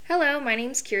Hello, my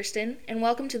name's Kirsten, and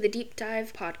welcome to the Deep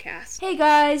Dive Podcast. Hey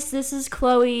guys, this is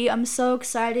Chloe. I'm so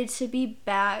excited to be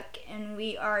back, and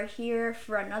we are here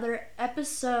for another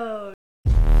episode.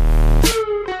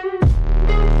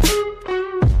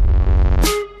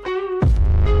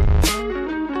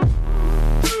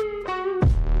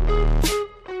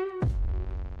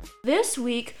 This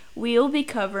week, we'll be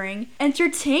covering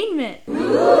entertainment.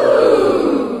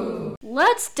 Ooh.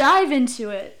 Let's dive into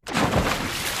it.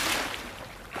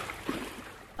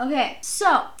 Okay,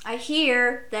 so I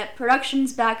hear that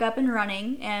production's back up and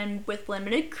running and with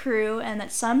limited crew, and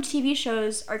that some TV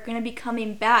shows are going to be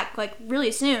coming back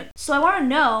really soon. So I want to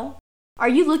know, are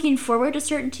you looking forward to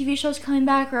certain TV shows coming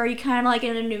back, or are you kind of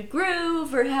in a new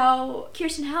groove, or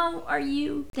Kirsten, how are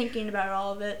you thinking about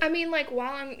all of it? I mean,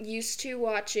 while I'm used to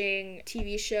watching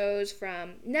TV shows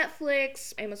from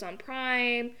Netflix, Amazon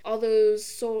Prime, all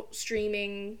those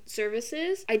streaming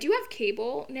services, I do have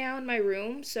cable now in my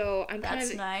room, so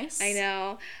That's nice. I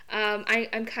know.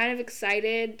 I'm kind of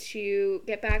excited to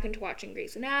get back into watching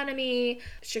Grey's Anatomy,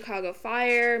 Chicago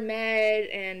Fire, Med,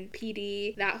 and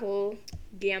PD, that whole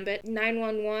gambit.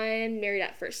 911, Married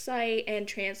at First Sight, and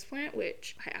Transplant,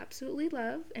 which I absolutely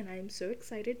love, and I'm so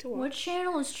excited to watch. What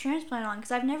channel is Transplant on?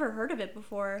 Because I've never heard of it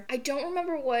before. I don't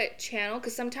remember what channel,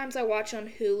 because sometimes I watch on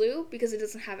Hulu because it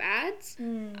doesn't have ads.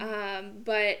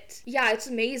 But yeah, it's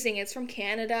amazing. It's from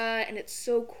Canada, and it's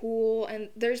so cool, and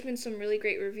there's been some really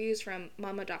great reviews from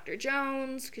Mama Dr.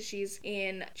 Jones, because she's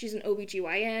an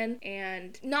OBGYN,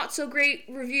 and not so great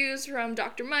reviews from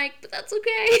Dr. Mike, but that's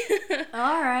okay.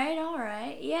 All right.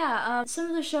 Yeah, some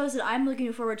of the shows that I'm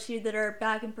looking forward to that are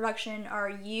back in production are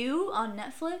You on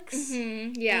Netflix.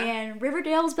 Yeah. And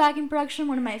Riverdale's back in production,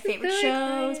 one of my favorite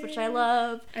shows, which I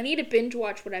love. I need to binge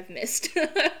watch what I've missed.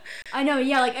 I know,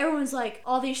 yeah, everyone's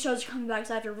all these shows are coming back,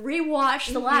 so I have to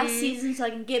rewatch the last season so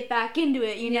I can get back into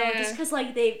it, you know, just because,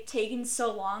 they've taken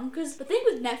so long. Because the thing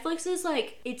with Netflix is,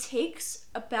 it takes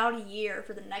about a year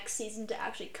for the next season to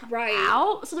actually come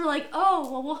out. So they're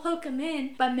we'll hook them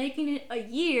in by making it a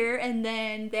year, and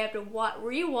then they have to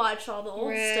rewatch all the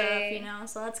old stuff, you know?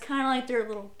 So that's kind of their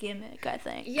little gimmick, I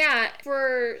think. Yeah,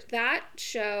 for that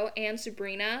show and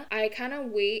Sabrina, I kind of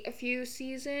wait a few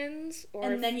seasons,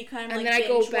 and then you kind of and then I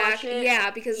go back.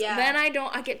 Because then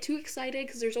I get too excited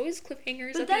because there's always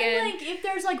cliffhangers at the end. If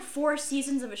there's 4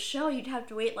 seasons of a show, you'd have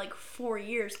to wait 4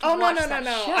 years to watch that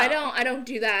show. I don't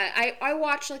do that. I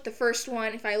watch the first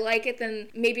one. If I like it, then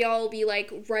maybe I'll be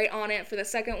right on it for the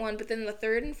second one, but then the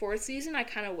third and fourth season I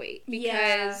kind of wait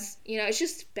because you know, it's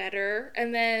just better,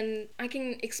 and then I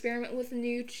can experiment with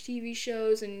new TV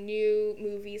shows and new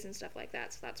movies and stuff like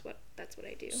that. So that's what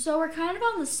I do. So we're kind of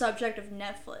on the subject of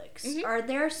Netflix. Are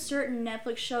there certain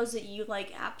Netflix shows that you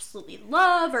absolutely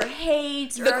love or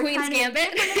hate? The Queen's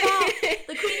Gambit.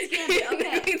 The Queen's Gambit.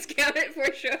 Okay. The Queen's Gambit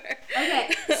for sure.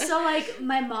 Okay. So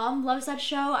my mom loves that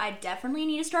show. I definitely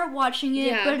need to start watching it.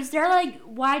 Yeah. But is there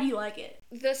why do you like it?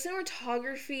 The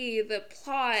cinematography, the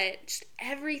plot, just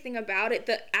everything about it,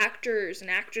 the actors and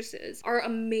actresses are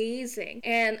amazing.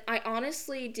 And I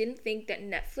honestly didn't think that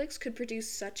Netflix could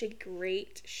produce such a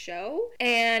great show.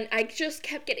 And I just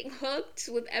kept getting hooked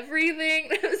with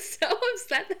everything. I was so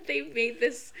upset that they made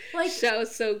this show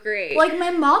so great.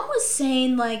 My mom was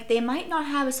saying, they might not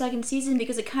have a second season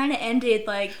because it kind of ended,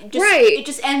 it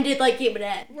just ended it would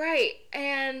end. Right.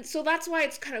 And so that's why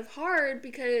it's kind of hard,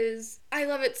 because I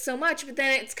love it so much, but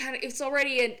then it's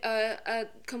already a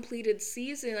completed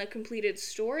season, a completed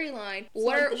storyline. So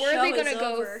where are they going to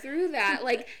go over. through that?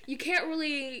 You can't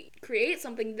really create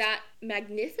something that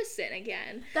magnificent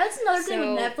again. That's another thing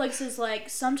with Netflix is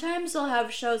sometimes they'll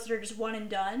have shows that are just one and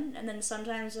done, and then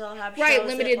sometimes they'll have shows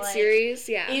limited that, series,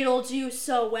 yeah. It'll do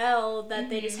so well that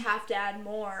they just have to add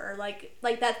more, or like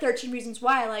that 13 Reasons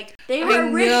Why, they were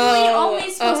originally only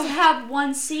supposed to have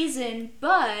one season,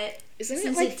 but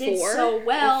since it did so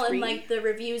well and the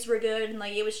reviews were good and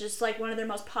it was just one of their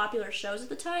most popular shows at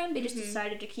the time, they just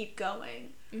decided to keep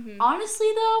going.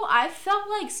 Honestly though, I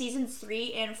felt seasons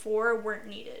 3 and 4 weren't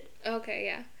needed. Okay,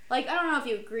 yeah. I don't know if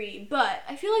you agree, but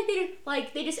I feel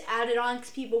they just added on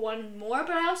because people wanted more,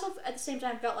 but I also at the same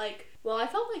time felt I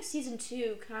felt season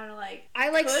 2 kind of I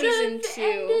like season 2.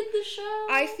 Ended the show.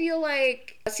 I feel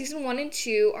season 1 and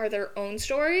 2 are their own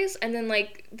stories, and then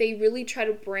they really try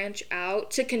to branch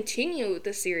out to continue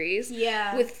the series.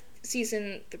 Yeah. With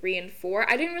season 3 and 4.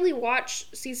 I didn't really watch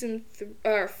season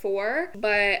 4,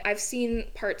 but I've seen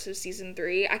parts of season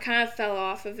 3. I kind of fell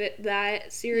off of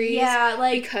that series. Yeah,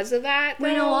 because of that.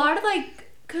 When a lot of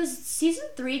because season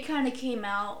 3 kind of came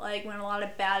out when a lot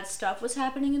of bad stuff was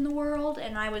happening in the world,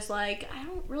 and I was I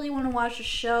don't really want to watch a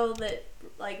show that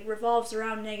like revolves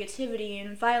around negativity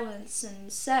and violence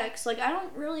and sex, like I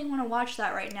don't really want to watch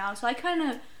that right now. So I kind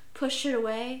of pushed it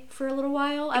away for a little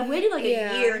while. I waited like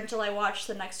a year until I watched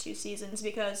the next 2 seasons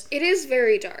because it is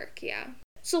very dark, yeah.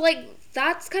 So like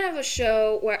that's kind of a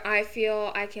show where I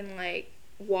feel I can like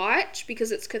watch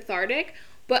because it's cathartic,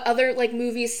 but other like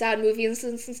movies, sad movies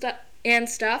and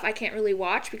stuff I can't really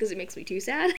watch because it makes me too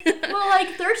sad. Well, like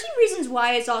 13 Reasons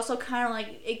Why is also kind of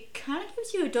like, it kind of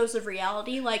gives you a dose of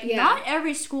reality. Like, not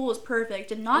every school is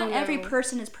perfect, and not every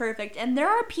person is perfect, and there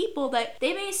are people that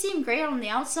they may seem great on the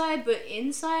outside, but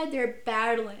inside they're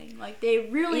battling. Like, they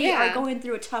really are going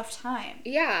through a tough time.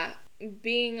 Yeah.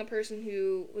 Being a person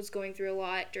who was going through a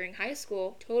lot during high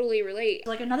school, totally relate.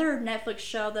 Like another Netflix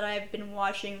show that I've been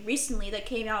watching recently that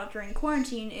came out during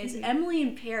quarantine is Emily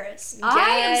in Paris. Yes. I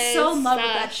am so in love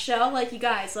with that show. Like, you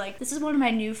guys, like, this is one of my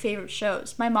new favorite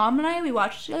shows. My mom and I, we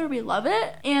watch it together, we love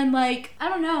it. And like, I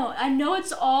don't know, I know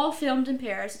it's all filmed in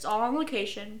Paris, it's all on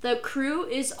location. The crew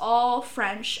is all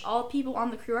French. All people on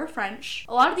the crew are French.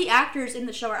 A lot of the actors in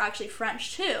the show are actually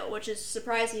French too, which is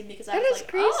surprising because I was like,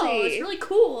 crazy. Oh, it's really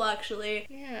cool actually.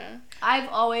 Yeah. I've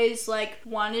always like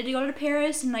wanted to go to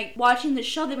Paris, and like watching the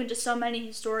show they went to so many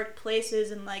historic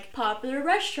places and like popular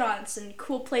restaurants and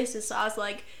cool places, so I was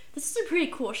like, this is a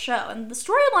pretty cool show, and the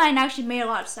storyline actually made a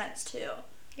lot of sense too.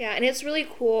 Yeah, and it's really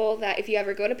cool that if you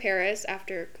ever go to Paris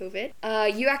after COVID,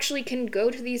 you actually can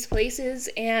go to these places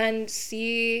and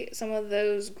see some of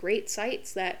those great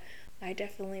sites that I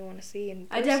definitely want to see in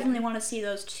person. I definitely want to see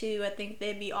those too. I think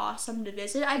they'd be awesome to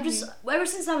visit. I've just, ever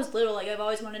since I was little, like, I've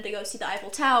always wanted to go see the Eiffel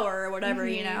Tower or whatever,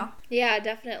 you know? Yeah,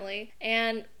 definitely.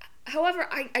 And, however,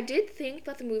 I did think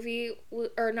that the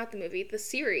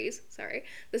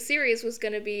series was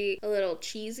going to be a little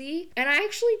cheesy, and I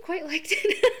actually quite liked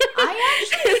it. I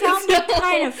actually found it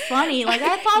kind of funny. Like,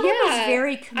 I thought it was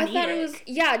very comedic. I thought it was,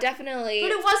 definitely. But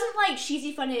it wasn't, like,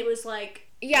 cheesy funny. It was, like...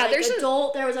 Yeah, like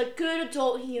there was a good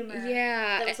adult humor.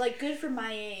 Yeah. That was, like, good for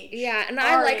my age. Yeah, and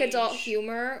I like adult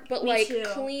humor, but, like,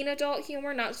 clean adult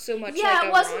humor, not so much like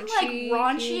it wasn't, raunchy like,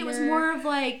 raunchy. Humor. It was more of,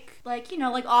 like, you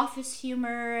know, like, office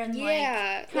humor and,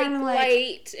 like,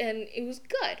 light, and it was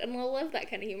good, and I love that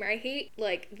kind of humor. I hate,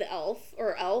 like, Elf,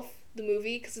 the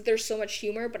movie, because there's so much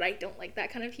humor, but I don't like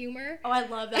that kind of humor. Oh, I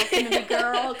love that kind of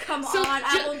girl. Come on,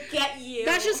 I will get you.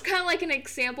 That's just kind of like an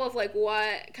example of like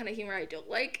what kind of humor I don't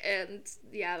like, and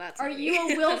yeah, that's. Are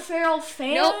you a Will Ferrell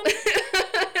fan? Nope.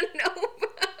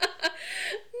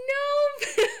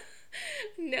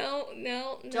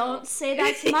 No. Don't say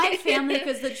that to my family,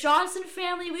 because the Johnson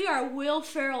family, we are Will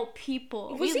Ferrell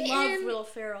people. We love Will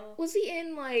Ferrell. Was he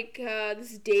in like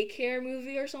this daycare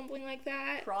movie or something like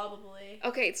that? Probably.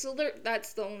 Okay, so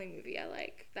that's the only movie I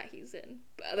like that he's in.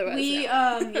 But otherwise,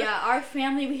 our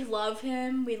family, we love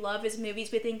him. We love his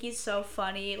movies. We think he's so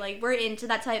funny. Like, we're into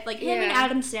that type. Like, him and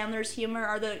Adam Sandler's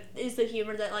humor is the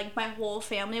humor that like my whole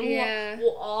family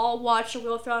will all watch a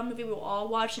Will Ferrell movie. We'll all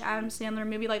watch an Adam Sandler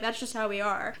movie. Like, that's just how we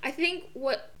are. I think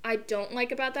what I don't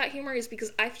like about that humor is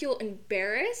because I feel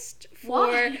embarrassed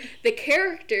for the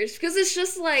characters, because it's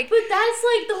just like... But that's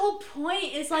like the whole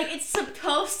point, is like it's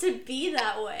supposed to be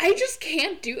that way. I just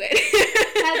can't do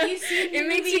it. Have you seen the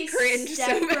movie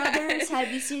Step Brothers?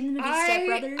 Have you seen the movie Step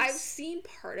Brothers? I've seen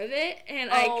part of it, and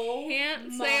I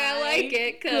can't say I like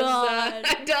it because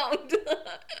I don't.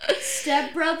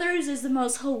 Step Brothers is the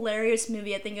most hilarious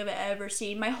movie I think I've ever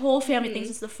seen. My whole family thinks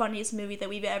it's the funniest movie that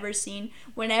we've ever seen.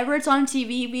 Whenever it's on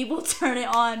TV, we will turn it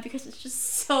on because it's just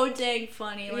so dang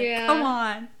funny. Like, come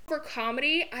on. For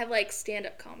comedy, I like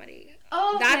stand-up comedy.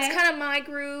 Oh, okay. That's kind of my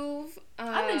groove.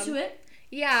 I'm into it.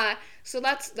 Yeah, so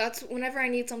that's whenever I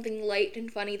need something light and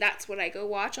funny, that's what I go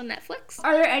watch on Netflix.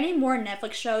 Are there any more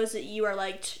Netflix shows that you are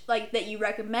like that you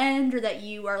recommend, or that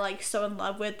you are like so in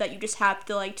love with that you just have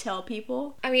to like tell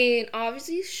people? I mean,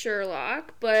 obviously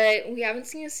Sherlock, but we haven't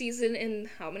seen a season in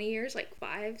how many years? Like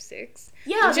 5, 6?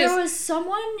 Yeah, there was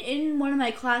someone in one of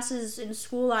my classes in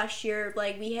school last year,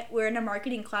 like we're in a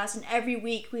marketing class, and every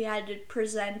week we had to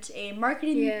present a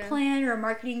marketing plan or a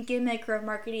marketing gimmick or a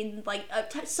marketing, like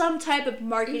some type of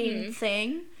marketing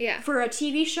thing for a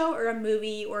TV show or a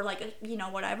movie or like a, you know,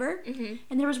 whatever.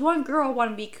 And there was one girl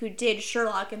one week who did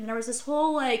Sherlock, and there was this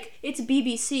whole like, it's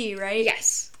BBC, right?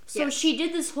 Yes. So she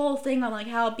did this whole thing on like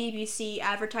how BBC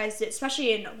advertised it,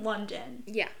 especially in London.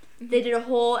 Yeah. They did a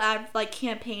whole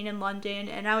campaign in London,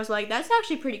 and I was like, that's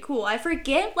actually pretty cool. I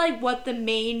forget like what the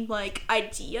main like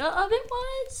idea of it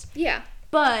was. Yeah.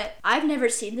 But I've never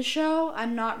seen the show.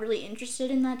 I'm not really interested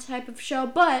in that type of show,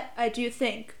 but I do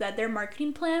think that their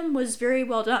marketing plan was very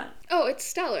well done. Oh, it's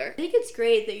stellar. I think it's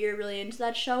great that you're really into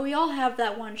that show. We all have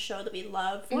that one show that we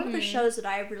love. One of the shows that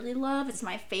I really love, it's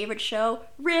my favorite show,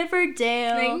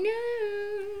 Riverdale. I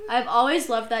know. I've always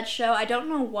loved that show. I don't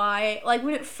know why. Like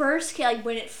when it first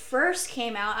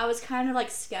came out, I was kind of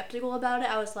like skeptical about it.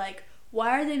 I was like,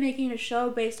 why are they making a show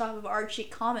based off of Archie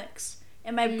comics?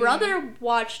 And my brother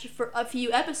watched for a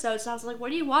few episodes, and I was like,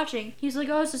 what are you watching? He's like,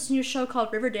 oh, it's this new show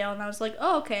called Riverdale. And I was like,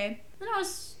 oh, okay. Then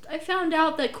I found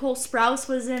out that Cole Sprouse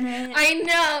was in it. I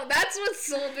know. That's what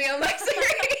sold me on my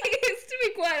series, to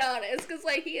be quite honest. Because,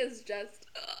 like, he is just...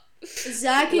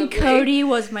 Zach and Cody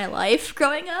was my life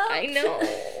growing up. I know.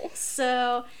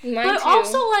 So... Mine but too.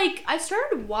 also, like, I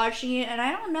started watching it, and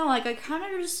I don't know, like, I kind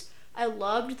of just... I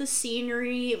loved the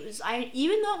scenery.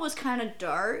 Even though it was kind of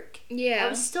dark, I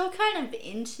was still kind of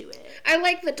into it. I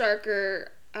like the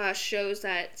darker shows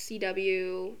that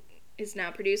CW is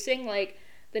now producing, like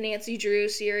the Nancy Drew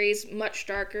series, much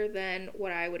darker than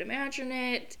what I would imagine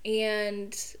it,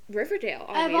 and Riverdale,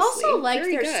 obviously. I've also liked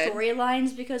their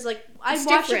storylines because, like, I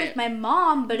watched it with my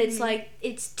mom, but it's, like,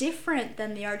 it's different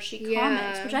than the Archie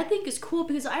comics, which I think is cool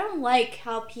because I don't like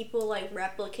how people, like,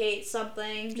 replicate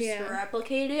something just to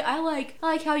replicate it. I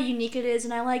like how unique it is,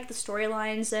 and I like the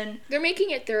storylines, and... They're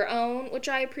making it their own, which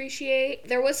I appreciate.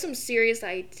 There was some series that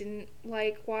I didn't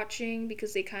like watching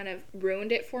because they kind of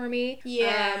ruined it for me.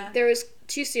 Yeah. There was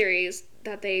 2 series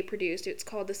that they produced. It's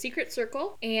called The Secret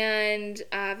Circle and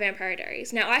Vampire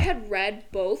Diaries. Now, I had read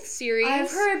both series. I've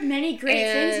heard many great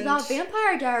things about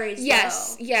Vampire Diaries,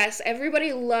 Yes.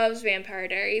 Everybody loves Vampire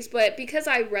Diaries, but because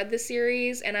I read the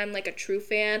series and I'm, like, a true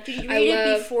fan... Did you read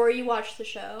it before you watched the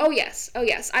show? Oh, yes.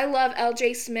 I love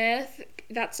L.J. Smith.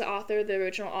 That's the author, the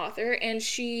original author, and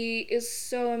she is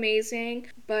so amazing,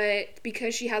 but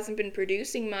because she hasn't been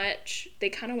producing much, they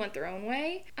kind of went their own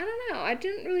way. I don't know. I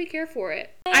didn't really care for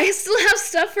it. I still have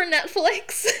stuff for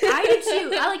Netflix. I do too.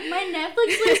 My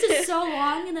Netflix list is so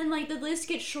long, and then, like, the list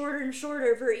gets shorter and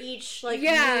shorter for each, like,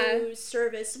 new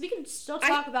service. So we can still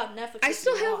talk about Netflix. I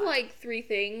still have, like, 3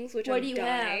 things, which I'm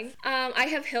dying. I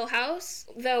have Hill House,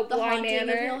 the Bly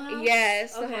Manor. Of Hill House?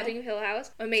 Yes, The Haunting of Hill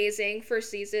House. Amazing. First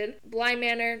season. Bly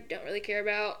Manor, don't really care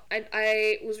about.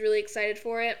 I was really excited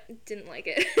for it. Didn't like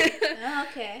it. Oh,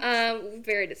 okay.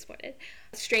 Very disappointed.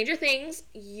 Stranger Things,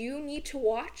 you need to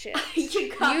watch it.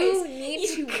 You need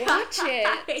to watch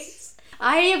it.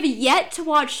 I have yet to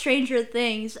watch Stranger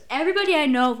Things. Everybody I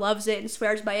know loves it and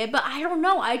swears by it, but I don't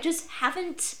know. I just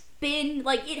haven't been,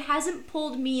 like, it hasn't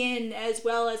pulled me in as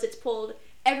well as it's pulled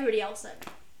everybody else in.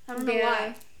 I don't know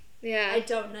why. Yeah. I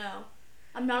don't know.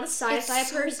 I'm not a sci-fi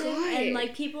person, and,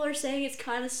 like, people are saying it's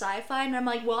kind of sci-fi, and I'm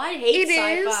like, well, I hate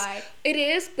sci-fi. It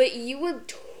is, but you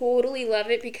would totally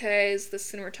love it because the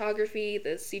cinematography, the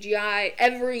CGI,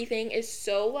 everything is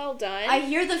so well done. I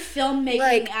hear the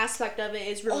filmmaking aspect of it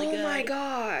is really good. Oh my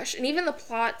gosh. And even the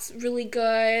plot's really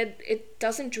good. It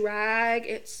doesn't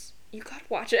drag. You gotta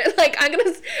watch it. Like, I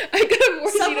gotta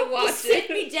force you to watch it. Sit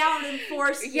me down and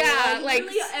force me. Yeah, like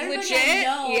legit.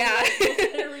 Yeah.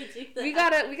 Literally do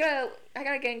that. I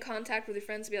gotta get in contact with your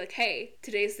friends and be like, hey,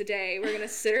 today's the day. We're gonna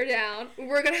sit her down.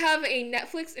 We're gonna have a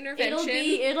Netflix intervention.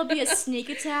 It'll be a sneak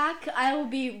attack. I will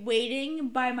be waiting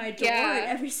by my door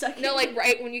every second. No, like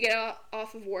right when you get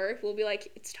off of work, we'll be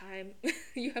like, it's time.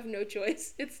 You have no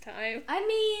choice. It's time. I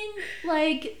mean,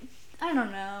 like, I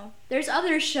don't know. There's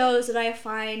other shows that I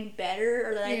find better,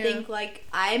 or that I think, like,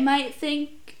 I might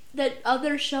think that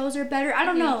other shows are better. I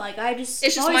don't know. Like, it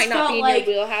just might not be in your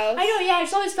wheelhouse. I know, yeah. I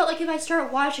just always felt like if I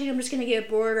start watching, I'm just gonna get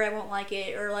bored, or I won't like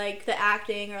it, or, like, the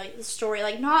acting, or, like, the story.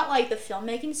 Like, not, like, the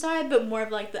filmmaking side, but more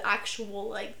of, like, the actual,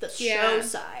 like, the show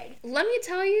side. Let me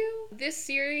tell you, this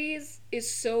series is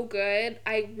so good.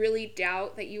 I really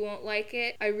doubt that you won't like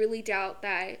it. I really doubt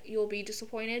that you'll be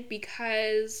disappointed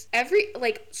because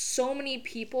so many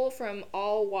people from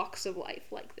all walks of life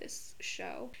like this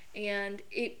show, and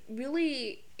it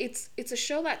really it's a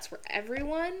show that's for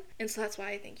everyone, and so that's why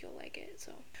I think you'll like it.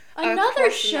 So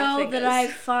another show that I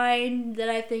find that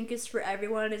I think is for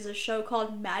everyone is a show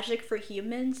called Magic for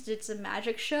Humans. It's a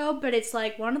magic show, but it's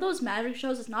like one of those magic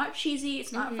shows. It's not cheesy.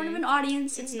 It's not in front of an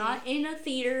audience. It's not in a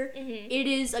theater. It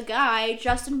is a guy,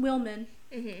 Justin Willman,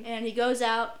 and he goes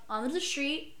out onto the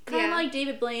street, kind of like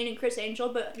David Blaine and Chris Angel,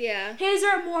 but his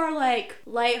are more like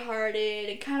lighthearted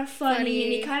and kind of funny,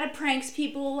 and he kind of pranks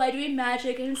people by doing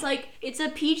magic, and it's like, it's a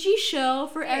PG show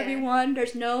for everyone.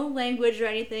 There's no language or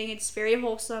anything. It's very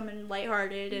wholesome and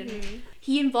lighthearted, and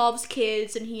he involves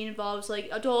kids and he involves like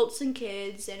adults and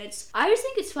kids, and I just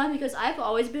think it's fun because I've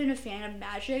always been a fan of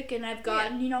magic, and I've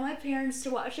gotten my parents to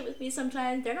watch it with me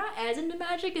sometimes. They're not as into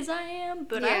magic as I am,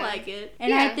 but I like it,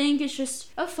 and I think it's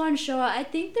just a fun show. I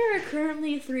think there are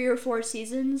currently 3 or 4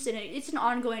 seasons, and it's an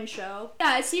ongoing show.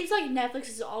 Yeah, it seems like Netflix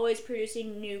is always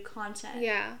producing new content.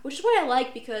 Yeah. Which is what I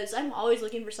like because I'm always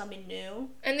looking for something new.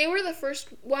 And they were the first,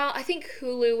 well, I think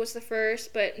Hulu was the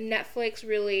first, but Netflix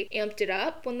really amped it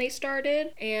up when they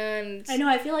started, and... I know,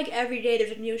 I feel like every day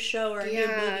there's a new show or a new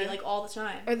movie, like, all the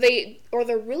time. Or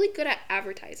they're really good at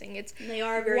advertising. They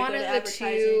are very good at advertising.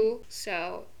 One of the two,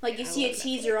 so... Like, you see a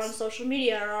teaser on social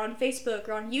media or on Facebook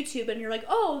or on YouTube, and you're like,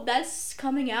 oh, that's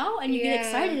coming out, and you get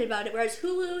excited about it. Whereas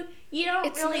Hulu, you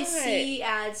don't really see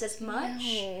ads as much.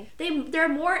 No. There are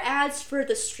more ads for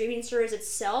the streaming service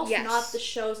itself, not the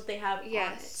shows that they have on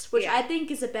it, which I think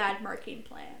is a bad marketing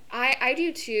plan. I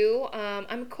do too.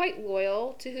 I'm quite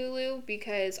loyal to Hulu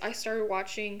because I started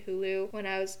watching Hulu when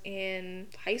I was in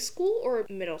high school or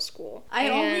middle school. I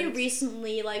only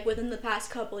recently, like within the past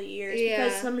couple of years,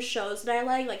 because some shows that I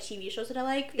like TV shows that I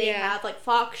like, they have like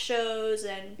Fox shows,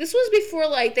 and this was before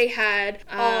like they had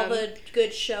all the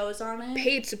good shows on it.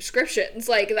 Paid subscriptions,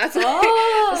 like that's so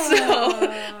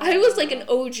I was like an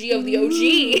OG of the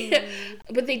OG.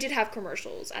 But they did have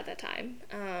commercials at that time.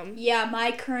 Yeah,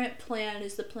 my current plan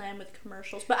is the plan with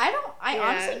commercials, but I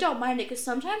honestly don't mind it because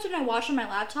sometimes when I watch on my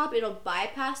laptop, it'll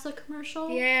bypass the commercial.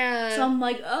 Yeah. So I'm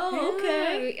like, oh,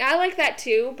 okay. I like that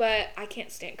too, but I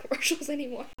can't stand commercials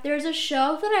anymore. There's a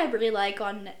show that I really like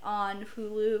on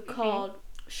Hulu called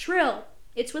Shrill.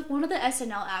 It's with one of the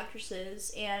SNL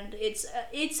actresses, and it's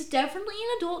definitely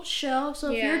an adult show, so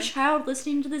if you're a child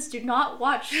listening to this, do not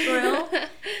watch Shrill.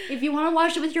 If you want to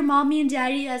watch it with your mommy and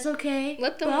daddy, that's okay.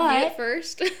 Let them view it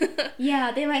first.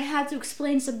 Yeah, they might have to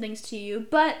explain some things to you,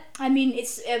 but, I mean,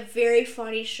 it's a very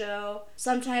funny show.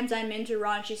 Sometimes I'm into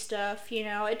raunchy stuff,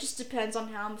 it just depends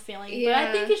on how I'm feeling, but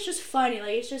I think it's just funny,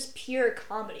 like, it's just pure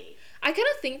comedy. I kind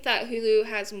of think that Hulu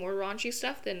has more raunchy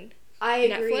stuff than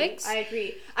Netflix. I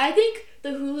agree. I think the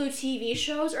Hulu TV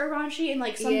shows are raunchy, and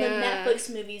like some of the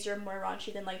Netflix movies are more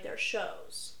raunchy than like their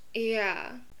shows.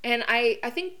 Yeah. And I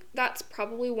think that's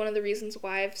probably one of the reasons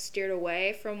why I've steered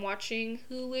away from watching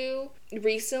Hulu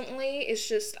recently. It's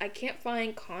just I can't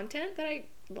find content that I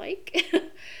like.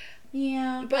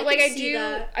 Yeah. But like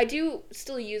I do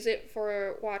still use it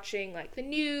for watching like the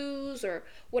news or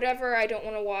whatever I don't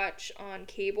want to watch on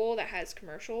cable that has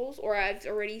commercials or I've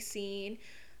already seen.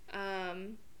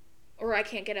 Or I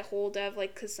can't get a hold of,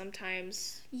 like, because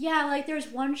sometimes... Yeah, like, there's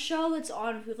one show that's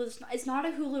on Hulu. It's not a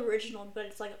Hulu original, but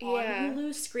it's, like, on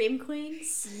Hulu, Scream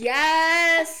Queens.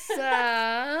 Yes!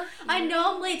 I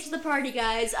know I'm late to the party,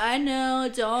 guys. I know.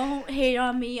 Don't hate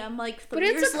on me. I'm, like, 3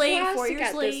 years late, 4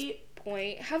 years late.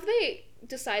 Point. Have they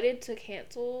decided to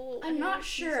cancel? I'm not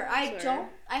sure. I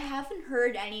haven't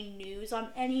heard any news on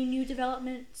any new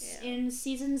developments in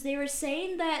seasons. They were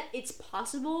saying that it's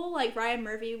possible. Like Ryan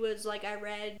Murphy was like, I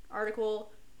read an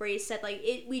article where he said like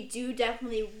we do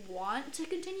definitely want to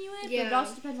continue it, but it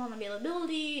also depends on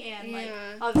availability and like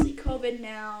obviously COVID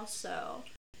now. So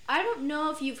I don't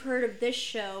know if you've heard of this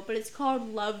show, but it's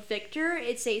called Love, Victor.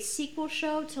 It's a sequel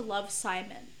show to Love,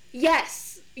 Simon.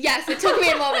 Yes, it took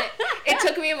me a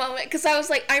moment. Because I was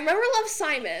like, I remember Love,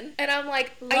 Simon. And I'm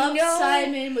like, Love,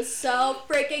 Simon was so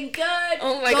freaking good.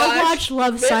 Oh my gosh. Go watch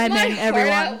Love, Simon, everyone.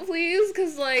 Out, please,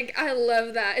 because, like, I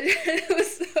love that. It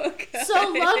was so good.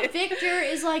 So Love, Victor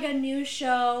is, like, a new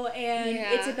show, and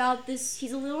it's about this,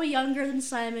 he's a little younger than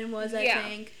Simon was, I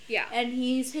think. Yeah. And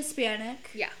he's Hispanic.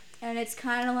 Yeah. And it's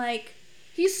kind of like...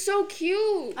 He's so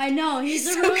cute. I know, he's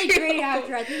a really great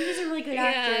actor. I think he's a really good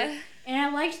actor. And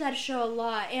I liked that show a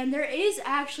lot. And there is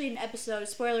actually an episode,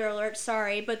 spoiler alert,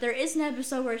 sorry, but there is an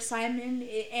episode where Simon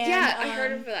and I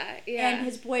heard of that. And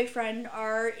his boyfriend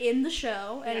are in the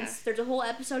show. And there's a whole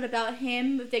episode about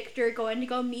him, Victor, going to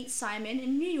go meet Simon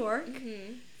in New York.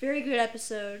 Mm-hmm. Very good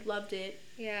episode. Loved it.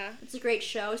 Yeah. It's a great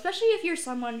show, especially if you're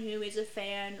someone who is a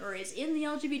fan or is in the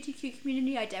LGBTQ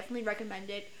community. I definitely recommend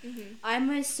it. Mm-hmm. I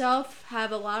myself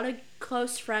have a lot of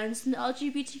close friends in the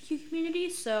LGBTQ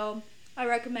community, so... I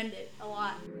recommend it a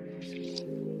lot.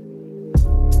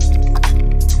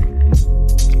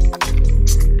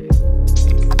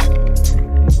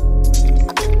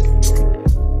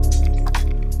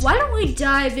 Why don't we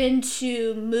dive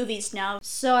into movies now?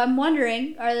 So I'm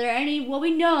wondering, are there any... Well,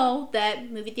 we know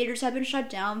that movie theaters have been shut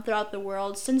down throughout the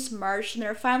world since March, and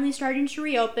they're finally starting to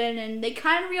reopen, and they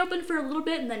kind of reopened for a little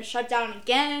bit and then shut down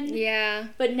again. Yeah.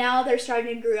 But now they're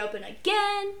starting to reopen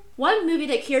again. One movie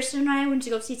that Kirsten and I went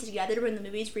to go see together when the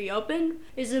movies reopened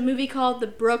is a movie called The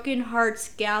Broken Hearts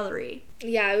Gallery.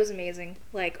 Yeah, it was amazing.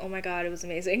 Like, oh my god, it was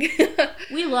amazing.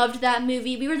 We loved that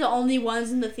movie. We were the only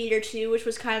ones in the theater too, which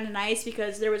was kind of nice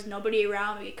because there was nobody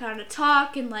around. We could kind of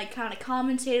talk and like kind of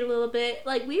commentate a little bit.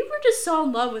 Like, we were just so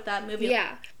in love with that movie.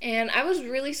 Yeah, and I was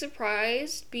really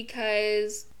surprised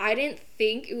because I didn't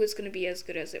think it was going to be as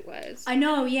good as it was. I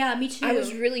know, yeah, me too. I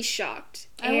was really shocked.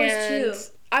 I was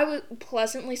too. I was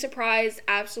pleasantly surprised,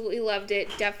 absolutely loved it.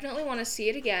 Definitely want to see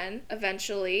it again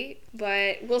eventually,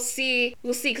 but we'll see.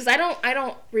 We'll see, because I don't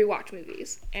rewatch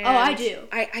movies. And I do.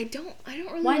 I don't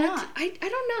really. Why like not? I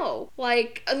don't know.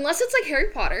 Like, unless it's like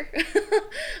Harry Potter.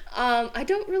 I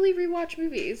don't really rewatch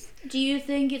movies. Do you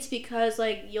think it's because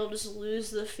like you'll just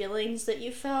lose the feelings that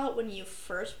you felt when you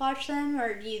first watched them,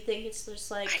 or do you think it's just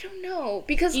like I don't know,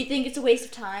 because do you think it's a waste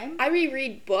of time? I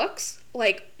reread books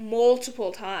like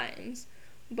multiple times.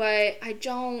 But I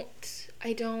don't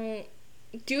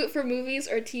do it for movies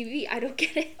or TV. I don't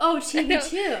get it. Oh, TV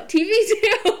too. TV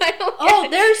too. I don't get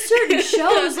it. There's certain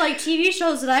shows, like TV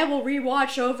shows, that I will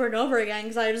rewatch over and over again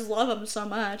because I just love them so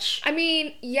much. I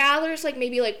mean, yeah, there's like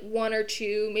maybe like 1 or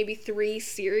 2, maybe 3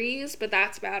 series, but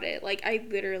that's about it. Like, I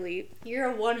literally...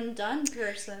 You're a one and done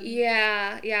person.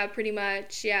 Yeah, pretty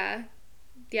much, yeah.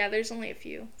 Yeah, there's only a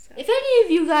few. So. If any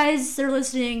of you guys that are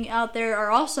listening out there are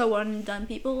also one and done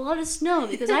people, let us know,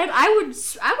 because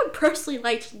I would personally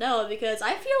like to know, because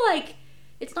I feel like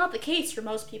it's not the case for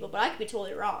most people, but I could be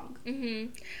totally wrong.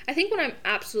 I think when I'm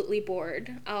absolutely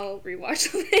bored, I'll rewatch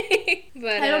something.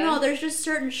 But I don't know. There's just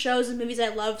certain shows and movies I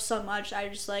love so much. I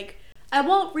just like I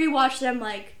won't rewatch them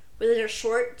like within a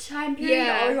short time period.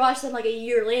 Yeah. I'll rewatch them like a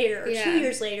year later or Yeah. 2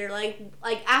 years later, like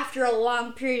after a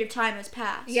long period of time has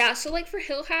passed. Yeah, so like for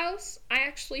Hill House, I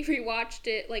actually rewatched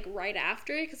it like right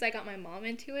after it because I got my mom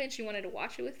into it and she wanted to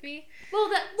watch it with me. So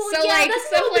yeah, like,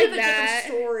 that's a little bit of a that.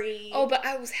 different story. Oh, but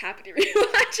I was happy to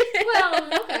rewatch it.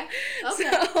 Well,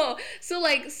 okay. So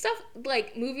like stuff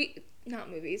like not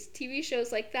movies, TV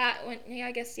shows like that.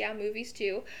 Movies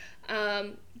too.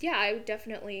 Yeah, I would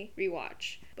definitely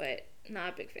rewatch, but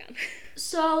not a big fan.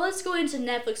 So let's go into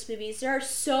Netflix movies. There are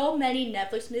so many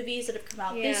Netflix movies that have come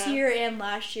out this year and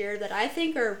last year that I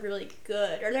think are really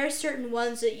good. Are there certain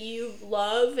ones that you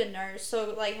love and are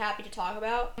so like happy to talk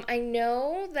about? I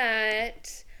know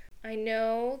that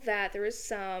there is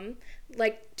some,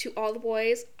 like To All the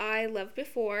Boys I loved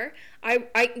before.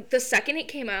 I the second it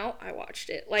came out, I watched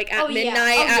it. Like at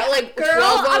midnight at like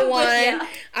 12:01.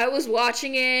 I was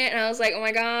watching it and I was like, "Oh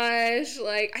my gosh."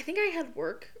 Like, I think I had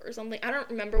work or something. I don't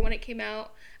remember when it came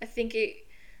out. I think it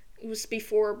was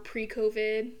before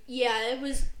pre-COVID. Yeah, it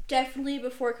was definitely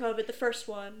before COVID, the first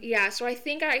one. Yeah, so I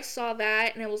think I saw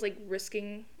that and I was like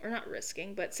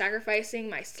sacrificing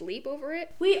my sleep over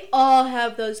it. We all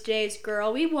have those days,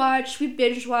 girl. We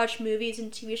binge watch movies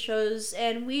and TV shows,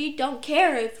 and we don't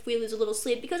care if we lose a little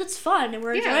sleep because it's fun and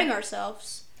we're enjoying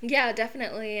ourselves. Yeah,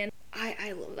 definitely. And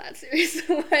I love that series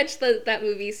so much, that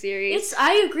movie series.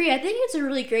 I agree. I think it's a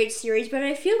really great series, but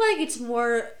I feel like it's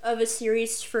more of a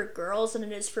series for girls than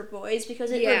it is for boys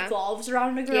because it revolves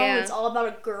around a girl. Yeah. It's all about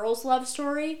a girl's love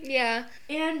story. Yeah.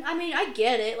 And, I mean, I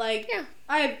get it. Like,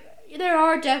 there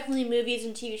are definitely movies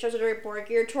and TV shows that are more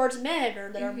geared towards men or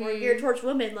that are more geared towards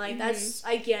women. Like,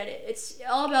 I get it. It's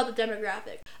all about the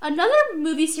demographic. Another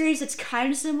movie series that's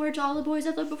kind of similar to All the Boys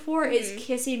I've loved before is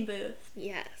Kissing Booth.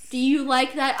 Yes. Do you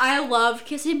like that? I love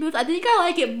Kissing Booth. I think I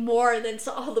like it more than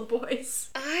All the Boys.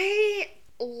 I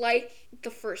like the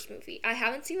first movie. I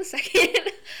haven't seen the second.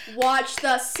 Watch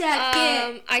the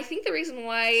second. I think the reason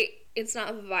why it's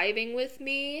not vibing with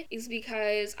me is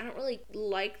because I don't really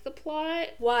like the plot.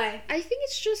 Why? I think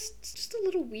it's just a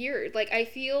little weird. Like, I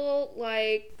feel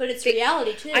like... But it's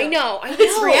reality, too. I know.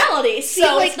 It's reality,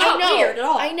 so it's not weird at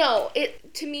all. I know.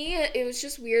 To me, it was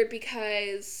just weird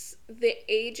because the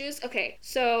ages... Okay,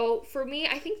 so for me,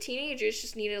 I think teenagers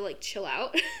just need to, like, chill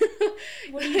out.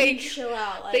 What do you mean chill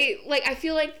out? I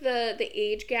feel like the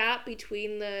age gap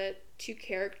between the two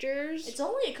characters. It's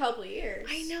only a couple of years.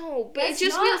 I know, but That's it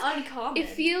just not feels uncommon. It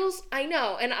feels. I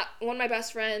know, and one of my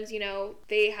best friends,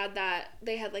 they had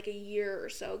like a year or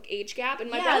so age gap,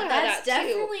 and my brother had that too. That's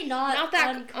definitely not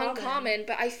that uncommon.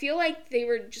 But I feel like they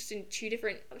were just in two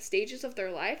different stages of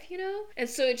their life, and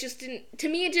so it just didn't. To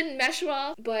me, it didn't mesh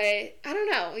well. But I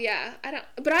don't know. Yeah, I don't.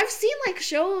 But I've seen like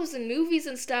shows and movies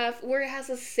and stuff where it has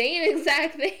the same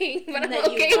exact thing, but I'm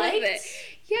okay with it.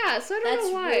 Yeah, so I don't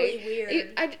know why. That's really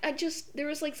weird. I just, there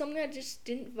was like something that just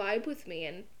didn't vibe with me,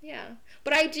 and yeah.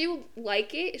 But I do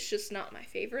like it. It's just not my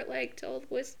favorite, like, To All the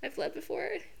Boys I've loved before.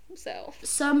 So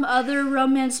some other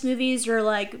romance movies or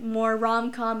like more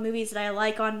rom-com movies that I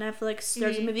like on Netflix.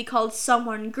 There's a movie called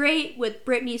Someone Great with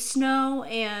Brittany Snow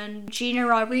and Gina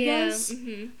Rodriguez.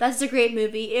 That's a great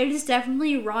movie. It is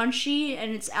definitely raunchy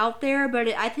and it's out there, but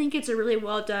I think it's a really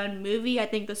well done movie. I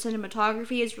think the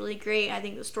cinematography is really great. I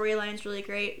think the storyline is really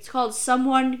great. It's called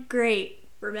Someone Great.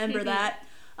 Remember that.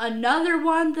 Another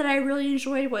one that I really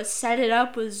enjoyed was Set It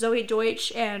Up with Zoe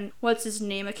Deutsch and what's his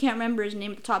name? I can't remember his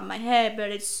name at the top of my head,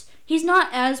 but he's not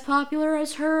as popular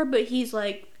as her, but he's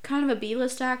like kind of a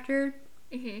B-list actor.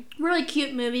 Really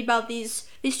cute movie about these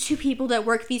two people that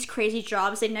work these crazy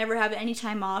jobs. They never have any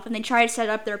time off, and they try to set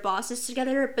up their bosses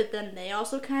together, but then they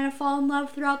also kind of fall in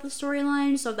love throughout the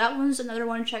storyline. So that one's another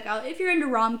one to check out if you're into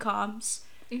rom-coms.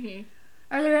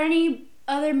 Are there any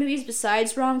other movies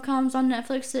besides rom-coms on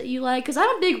Netflix that you like? Because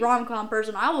I'm a big rom-com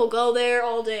person. I will go there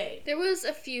all day. There was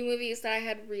a few movies that I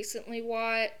had recently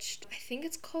watched. I think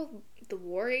it's called The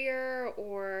Warrior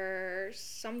or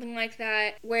something like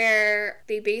that, where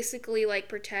they basically like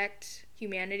protect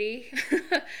humanity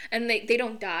and they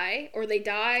don't die, or they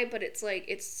die, but it's like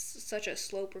it's such a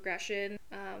slow progression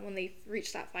when they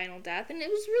reach that final death. And it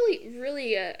was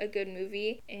really a good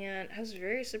movie, and I was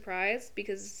very surprised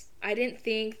because I didn't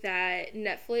think that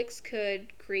Netflix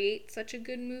could create such a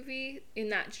good movie in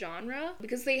that genre,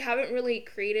 because they haven't really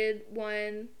created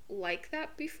one like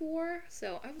that before.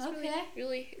 So I was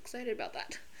really excited about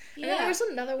that. Yeah. And then there was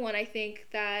another one I think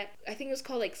it was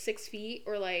called like 6 Feet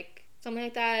or like something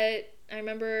like that. I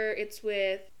remember it's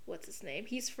with, what's his name?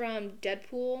 He's from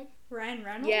Deadpool. Ryan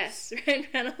Reynolds? Yes, Ryan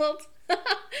Reynolds.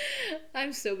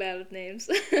 I'm so bad with names.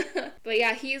 But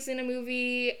yeah, he's in a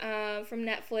movie from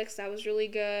Netflix that was really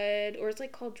good. Or it's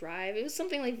like called Drive. It was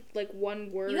something like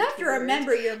one word. You have to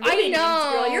remember your movie names,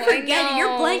 girl. You're forgetting.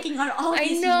 You're blanking on all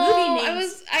these movie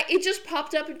names. It just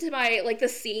popped up into my, like the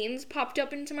scenes popped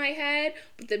up into my head,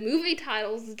 but the movie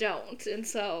titles don't. And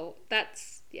so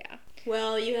that's, yeah.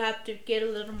 Well, you have to get a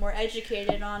little more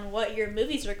educated on what your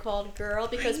movies are called, girl,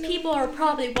 because people are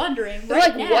probably wondering They're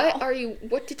right like, now.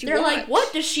 What did you They're watch? like,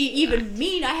 what does she even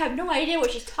mean? I have no idea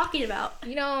what she's talking about.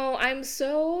 You know, I'm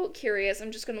so curious. I'm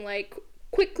just gonna like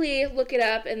quickly look it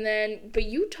up, and then, but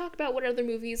you talk about what other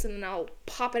movies, and then I'll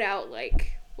pop it out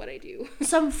like what I do.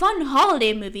 Some fun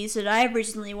holiday movies that I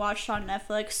recently watched on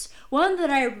Netflix. One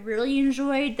that I really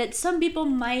enjoyed, that some people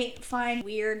might find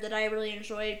weird that I really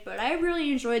enjoyed, but I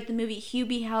really enjoyed the movie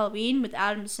Hubie Halloween with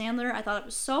Adam Sandler. I thought it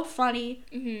was so funny,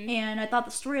 and I thought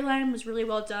the storyline was really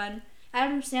well done.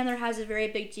 Adam Sandler has a very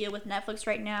big deal with Netflix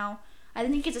right now. I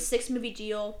think it's a 6-movie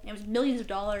deal. It was millions of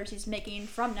dollars he's making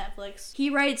from Netflix. He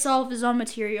writes all of his own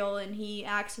material, and he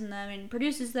acts in them and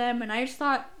produces them, and I just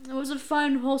thought it was a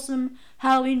fun, wholesome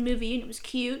Halloween movie, and it was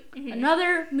cute.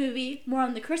 Another movie, more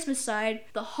on the Christmas side,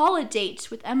 The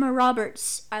Holidate with Emma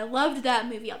Roberts. I loved that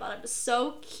movie. I thought it was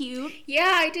so cute.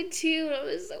 Yeah, I did too. It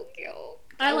was so cute.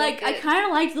 I kind of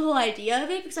liked the whole idea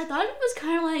of it because I thought it was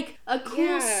kind of like a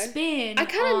cool spin. I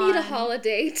kind of need a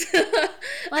holiday.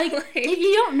 like, if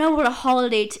you don't know what a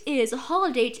holiday is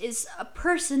a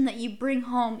person that you bring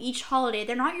home each holiday.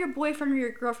 They're not your boyfriend or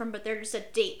your girlfriend, but they're just a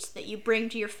date that you bring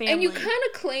to your family. And you kind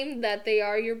of claim that they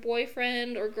are your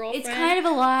boyfriend or girlfriend. It's kind of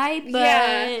a lie,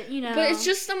 but, you know. But it's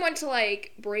just someone to,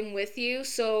 like, bring with you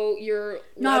so your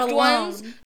not loved alone. ones...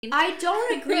 I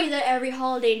don't agree that every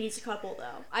holiday needs a couple,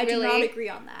 though. I do not agree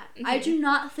on that. I do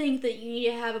not think that you need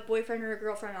to have a boyfriend or a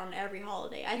girlfriend on every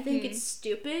holiday. I think it's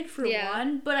stupid, for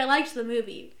one, but I liked the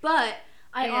movie. But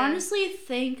I honestly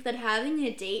think that having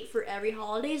a date for every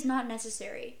holiday is not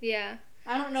necessary. Yeah.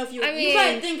 I don't know if you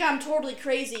might think I'm totally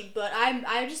crazy, but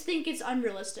I just think it's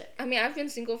unrealistic. I mean, I've been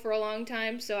single for a long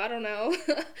time, so I don't know.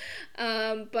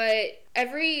 But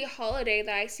every holiday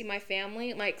that I see my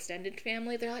family, my extended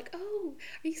family, they're like, oh,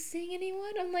 are you seeing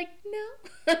anyone? I'm like,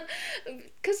 no.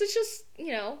 Because it's just,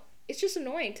 you know, it's just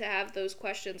annoying to have those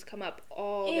questions come up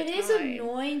all the time. It is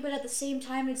annoying, but at the same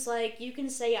time, it's like, you can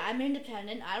say, I'm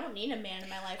independent. I don't need a man in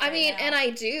my life I mean, now. and I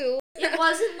do. It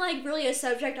wasn't, like, really a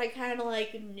subject I kind of,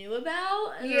 like, knew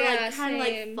about and, like, kind of,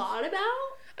 like, thought about.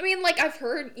 I mean, like, I've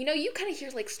heard, you know, you kind of hear,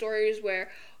 like, stories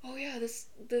where, oh, yeah, this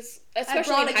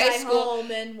especially I brought in a high guy school.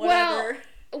 home and whatever.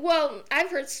 Well, I've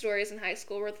heard stories in high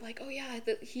school where it's like, oh, yeah,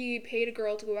 he paid a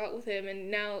girl to go out with him, and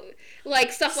now,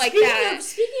 like, stuff like that.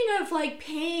 Speaking of, like,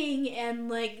 paying and,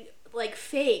 like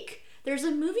fake... There's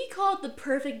a movie called The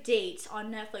Perfect Date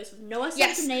on Netflix with Noah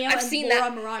Centineo and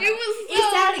Laura Marano. It was so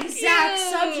that exact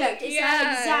subject. It's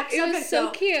that exact subject. It was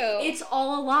so cute. It's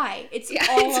all a lie. It's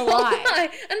all a lie.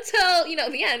 Until, you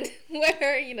know, the end,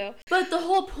 where, you know. But the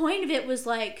whole point of it was,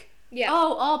 like,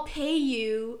 oh, I'll pay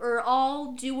you, or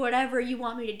I'll do whatever you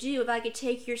want me to do if I could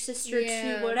take your sister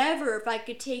to whatever, if I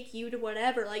could take you to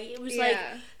whatever. Like, it was like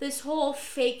this whole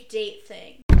fake date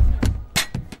thing.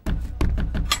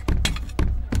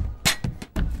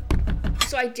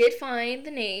 So I did find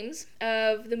the names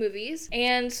of the movies,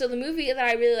 and so the movie that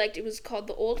I really liked, it was called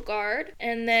The Old Guard,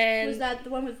 and then... Was that the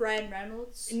one with Ryan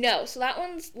Reynolds? No, so that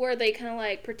one's where they kind of,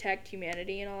 like, protect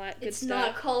humanity and all that good stuff. It's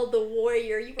not called The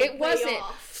Warrior, you were way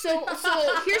off. So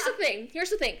here's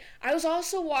the thing. I was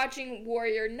also watching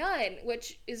Warrior Nun,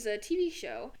 which is a TV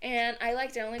show, and I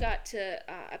liked it. I only got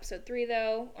to episode 3,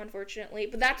 though, unfortunately,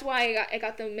 but that's why I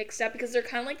got them mixed up, because they're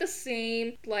kind of, like, the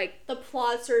same, like... The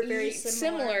plots are very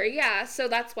similar. Yeah, so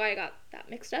that's why I got that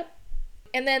mixed up.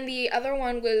 And then the other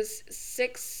one was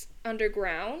 6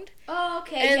 Underground. Oh,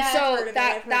 okay. And yeah, so I've heard of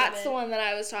that's the one that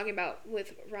I was talking about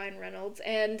with Ryan Reynolds,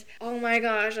 and oh my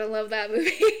gosh, I love that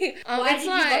movie. Why did you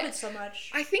love it so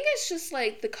much? I think it's just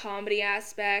like the comedy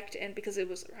aspect, and because it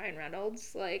was Ryan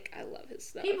Reynolds, like I love his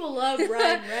stuff. People love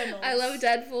Ryan Reynolds. I love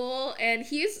Deadpool, and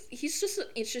he's just an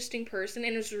interesting person,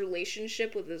 and his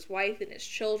relationship with his wife and his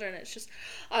children. It's just,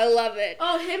 I love it.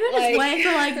 Oh, him and his wife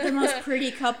are like the most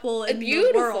pretty couple in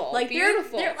the world. Like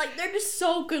beautiful. They're just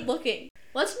so good looking.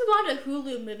 Let's move on to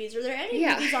Hulu movies. Are there any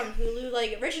movies on Hulu,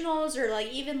 like originals, or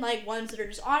like even like ones that are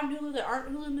just on Hulu that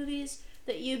aren't Hulu movies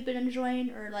that you've been enjoying,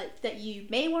 or like that you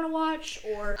may want to watch?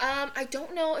 Or I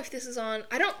don't know if this is on.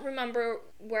 I don't remember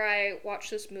where I watched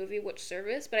this movie, which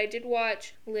service, but I did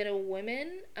watch Little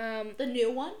Women. The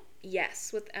new one.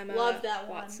 Yes, with Emma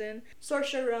Watson.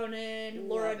 Saoirse Ronan,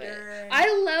 Laura Dern. I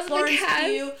love Florence the cast.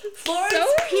 Pugh.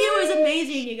 Florence Pugh is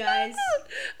amazing, you guys.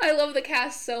 I love the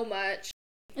cast so much.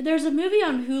 There's a movie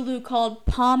on Hulu called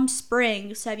Palm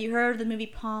Springs. Have you heard of the movie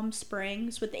Palm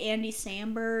Springs with Andy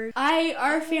Samberg?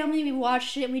 Our family, we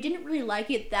watched it and we didn't really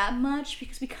like it that much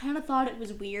because we kind of thought it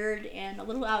was weird and a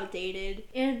little outdated.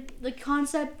 And the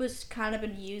concept was kind of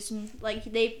been used in, like,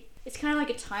 it's kind of like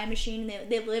a time machine.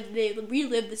 They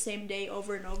relive the same day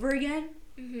over and over again.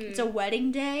 Mm-hmm. It's a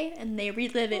wedding day, and they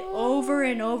relive it over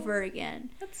and over again.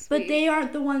 That's sweet. But they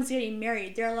aren't the ones getting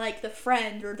married. They're like the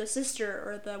friend or the sister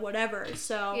or the whatever.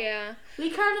 So we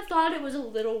kind of thought it was a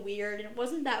little weird, and it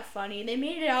wasn't that funny. They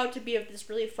made it out to be this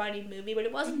really funny movie, but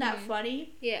it wasn't that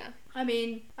funny. Yeah. I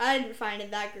mean, I didn't find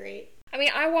it that great. I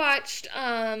mean, I watched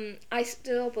I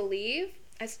Still Believe.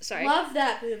 Sorry. Love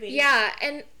that movie. Yeah,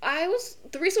 and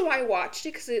the reason why I watched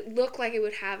it, because it looked like it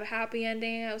would have a happy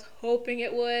ending. I was hoping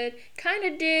it would. Kind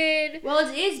of did. Well,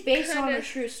 it is based on a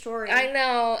true story. I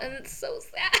know, and it's so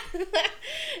sad.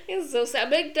 It's so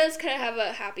sad, but it does kind of have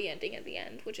a happy ending at the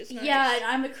end, which is nice. Yeah, and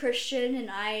I'm a Christian,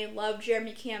 and I love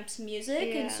Jeremy Camp's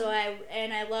music, and so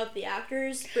I love the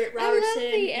actors. Britt Robertson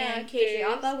and KJ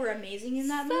Apa were amazing in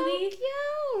that movie.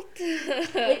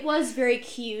 Cute. It was very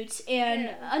cute,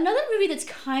 and another movie that's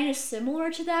kind of similar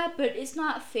to that, but it's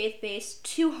not faith-based.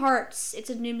 Two Hearts. It's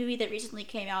a new movie that recently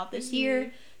came out this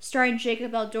year, starring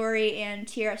Jacob Elordi and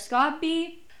Tierra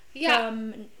Scotby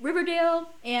from Riverdale,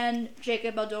 and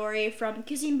Jacob Elordi from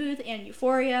Kissing Booth and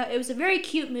Euphoria. It was a very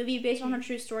cute movie based on a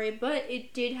true story, but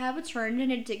it did have a turn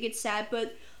and it did get sad.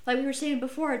 But like we were saying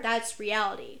before, that's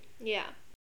reality. Yeah.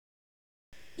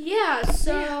 Yeah.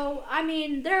 So I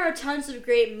mean, there are tons of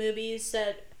great movies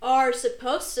that were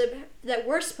supposed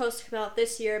to come out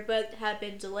this year, but have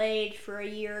been delayed for a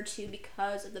year or two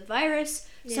because of the virus.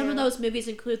 Yeah. Some of those movies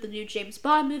include the new James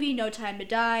Bond movie, No Time to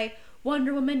Die,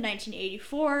 Wonder Woman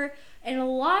 1984, and a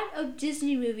lot of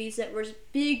Disney movies that were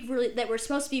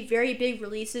supposed to be very big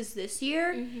releases this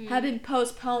year have been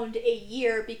postponed a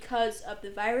year because of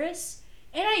the virus.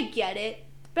 And I get it.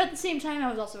 But at the same time, I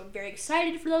was also very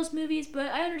excited for those movies, but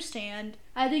I understand.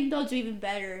 I think they'll do even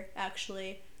better,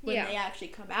 actually, when they actually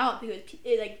come out, because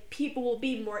people will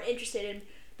be more interested, and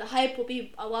the hype will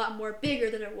be a lot more bigger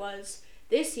than it was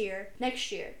next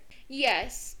year.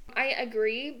 Yes, I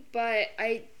agree, but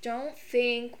I don't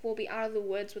think we'll be out of the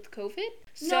woods with COVID.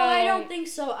 No, I don't think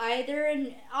so either,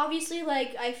 and obviously,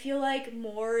 I feel like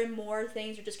more and more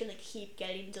things are just going to keep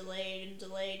getting delayed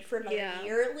for another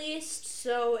year at least,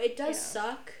 so it does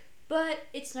suck. But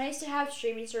it's nice to have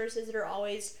streaming services that are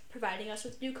always providing us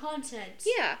with new content.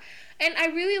 Yeah, and I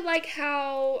really like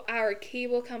how our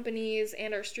cable companies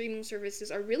and our streaming services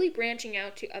are really branching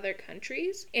out to other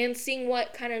countries and seeing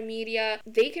what kind of media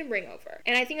they can bring over.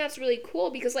 And I think that's really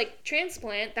cool because,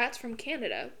 Transplant, that's from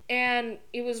Canada. And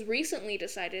it was recently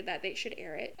decided that they should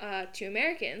air it to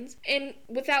Americans. And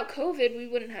without COVID, we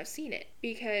wouldn't have seen it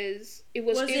because it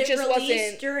just released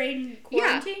wasn't during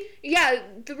quarantine? Yeah,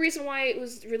 the reason why it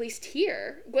was released released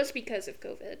here was because of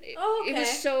COVID. Okay. It was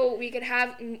so we could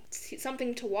have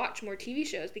something to watch, more TV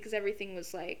shows, because everything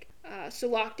was like so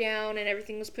locked down and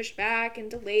everything was pushed back and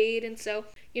delayed. And so,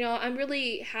 I'm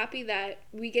really happy that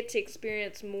we get to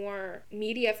experience more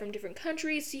media from different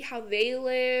countries, see how they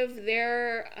live,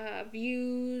 their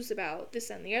views about this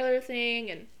and the other thing,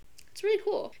 and it's really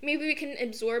cool. Maybe we can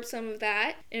absorb some of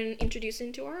that and introduce it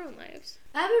into our own lives.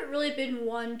 I haven't really been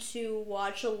one to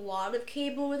watch a lot of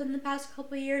cable within the past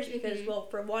couple of years because, well,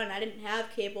 for one, I didn't have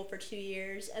cable for 2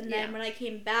 years. And then when I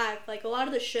came back, like, a lot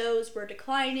of the shows were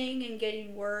declining and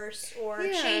getting worse or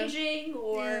changing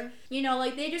or,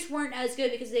 like, they just weren't as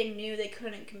good because they knew they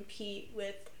couldn't compete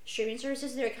with streaming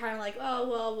services. They were kind of like, oh,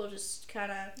 well, we'll just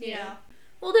kind of, you know.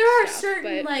 Well, there are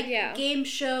certain, game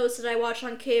shows that I watch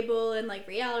on cable and,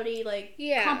 reality,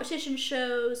 competition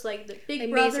shows, the Big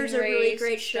Brother's a really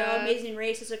great show. Amazing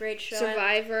Race is a great show.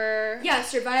 Survivor.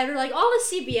 Survivor. All the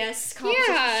CBS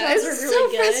competition shows are really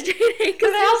so good. Frustrating. But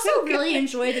I also really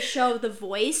enjoy the show The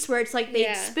Voice, where it's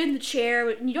they spin the chair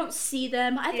and you don't see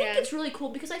them. I think it's really cool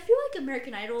because I feel like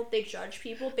American Idol, they judge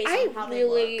people based on how they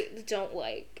look. I really don't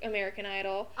like American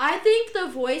Idol. I think The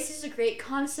Voice is a great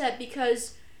concept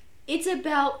because it's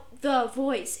about the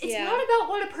voice. It's not about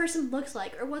what a person looks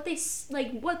like or what they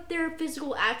what their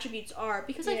physical attributes are.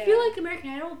 Because I feel like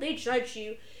American Idol, they judge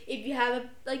you if you have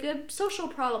a social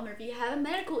problem or if you have a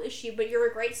medical issue, but you're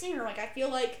a great singer. I feel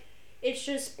like it's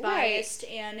just biased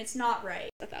and it's not right.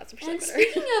 1,000% And better.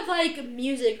 speaking of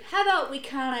music, how about we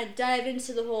kind of dive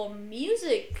into the whole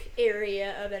music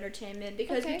area of entertainment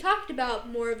because we talked about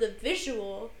more of the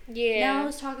visual. Yeah. Now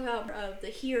let's talk about of the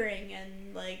hearing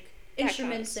and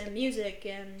instruments and music.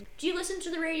 And do you listen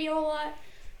to the radio a lot?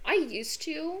 I used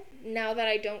to. Now that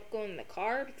I don't go in the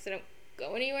car because I don't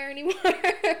go anywhere anymore,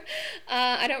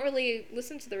 I don't really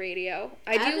listen to the radio.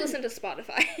 I do listen to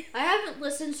Spotify. I haven't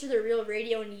listened to the real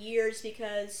radio in years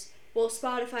because, well,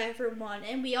 Spotify for one,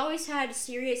 and we always had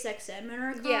Sirius XM in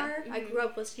our car. Yeah. I grew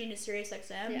up listening to Sirius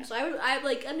XM, so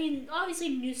I mean, obviously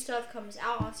new stuff comes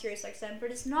out on Sirius XM, but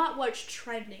it's not what's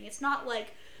trending. It's not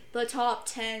the top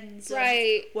 10s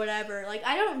of whatever.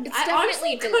 I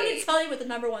honestly couldn't tell you what the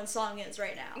number one song is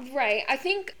right now. Right. I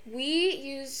think we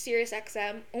use Sirius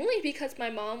XM only because my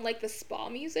mom liked the spa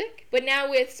music. But now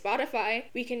with Spotify,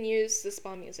 we can use the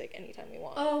spa music anytime we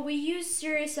want. Oh, we use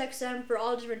Sirius XM for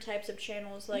all different types of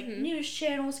channels, news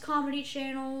channels, comedy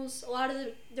channels.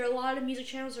 There are a lot of music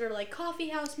channels that are coffee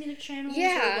house music channels.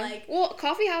 Yeah. Well,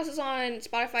 Coffee House is on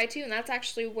Spotify too, and that's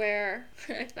actually where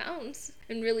I found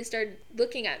and really started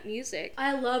looking at music.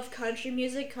 I love country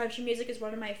music. Country music is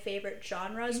one of my favorite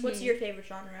genres. What's your favorite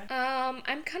genre?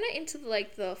 I'm kind of into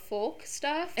the folk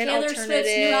stuff and alternative. Taylor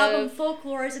Swift's new album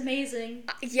Folklore is amazing.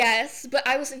 Yes, but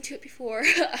I was into it before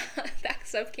that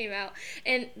stuff came out,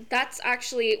 and that's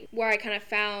actually where I kind of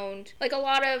found a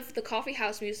lot of the coffee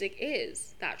house music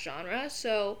is that genre.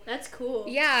 So that's cool.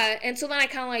 Yeah, and so then I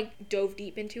kind of dove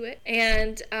deep into it,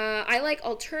 and I like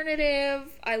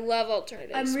alternative. I love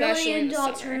alternative. I'm really into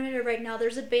alternative right now.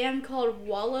 There's a band called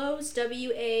Wallows,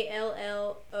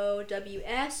 WALLOWS,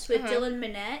 with Dylan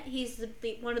Minnette. He's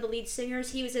one of the lead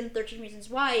singers. He was in 13 Reasons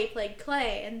Why. He played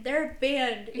Clay, and their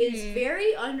band is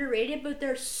very underrated, but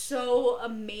they're so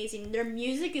amazing. Their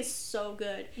music is so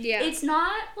good. Yeah, it's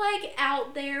not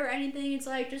out there or anything. It's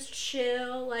just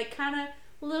chill, kind of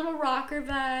little rocker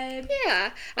vibe.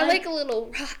 Yeah, I like a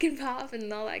little rock and pop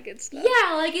and all that good stuff.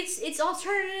 Yeah, it's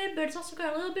alternative, but it's also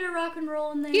got a little bit of rock and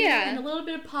roll in there. Yeah, and a little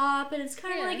bit of pop, and it's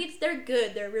kind of they're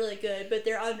good. They're really good, but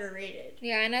they're underrated.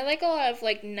 Yeah, and I like a lot of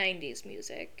 90s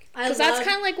music because that's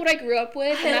kind of what I grew up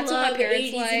with, and that's what my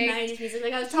parents 80s and 90s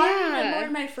music. I was talking to one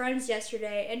of my friends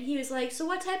yesterday, and he was like, "So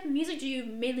what type of music do you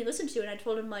mainly listen to?" And I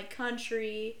told him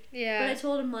country. Yeah. But I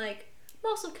told him I'm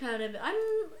also kind of I'm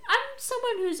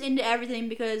someone who's into everything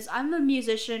because I'm a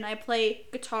musician. I play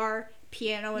guitar,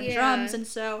 piano, and drums, and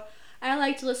so I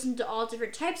like to listen to all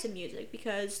different types of music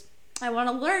because I want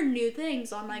to learn new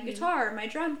things on my guitar, my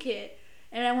drum kit,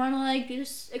 and I want to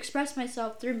just express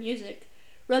myself through music,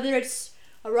 whether it's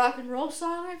a rock and roll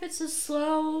song or if it's a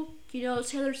slow,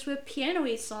 Taylor Swift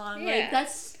piano-y song.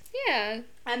 Yeah.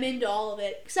 I'm into all of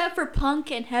it, except for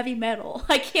punk and heavy metal.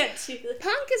 I can't do that.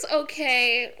 Punk is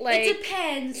okay, it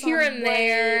depends here and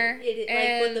there,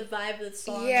 what the vibe of the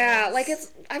song is. Yeah,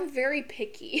 I'm very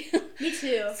picky. Me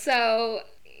too. So,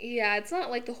 yeah, it's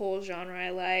not the whole genre I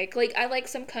like. I like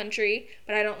some country,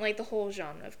 but I don't like the whole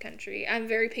genre of country. I'm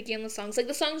very picky on the songs.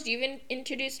 The songs you've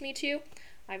introduced me to,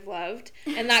 I've loved.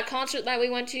 And that concert that we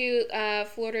went to,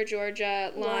 Florida,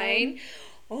 Georgia line.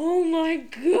 Oh my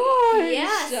god!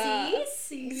 Yeah,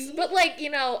 see? But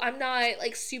I'm not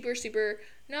super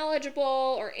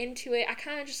knowledgeable or into it, I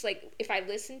kind of just, like, if I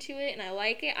listen to it and I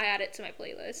like it, I add it to my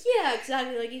playlist. Yeah,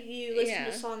 exactly. Like, if you listen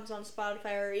to songs on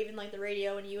Spotify or even, like, the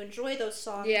radio and you enjoy those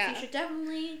songs, you should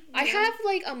definitely... I have,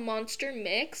 like, a monster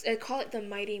mix. I call it the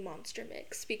Mighty Monster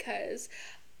Mix because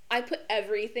I put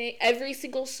every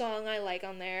single song I like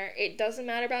on there. It doesn't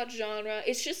matter about genre.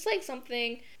 It's just, like,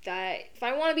 something that if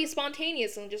I want to be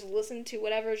spontaneous and just listen to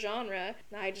whatever genre,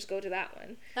 I just go to that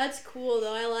one. That's cool,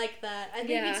 though. I like that. I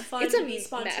think it's fun to be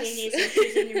spontaneous and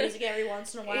choosing your music every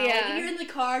once in a while. Like, if you're in the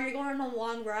car, you're going on a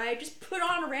long ride, just put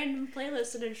on a random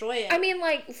playlist and enjoy it. I mean,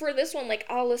 like, for this one, like,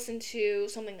 I'll listen to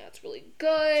something that's really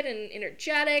good and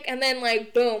energetic, and then,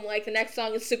 like, boom, like, the next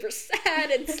song is super sad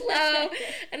and slow,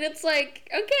 and it's like,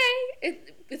 okay,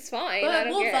 it's fine. But I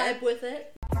don't we'll care. vibe with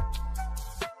it.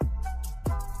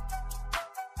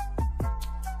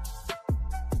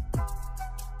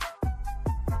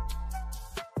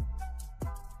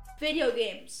 Video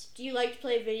games. Do you like to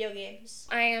play video games?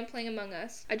 I am playing Among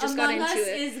Us. I just got into it. Among Us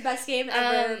is the best game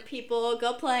ever. People,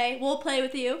 go play. We'll play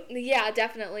with you. Yeah,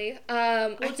 definitely. We'll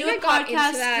I do think a I got podcast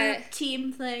into that group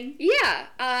team thing. Yeah,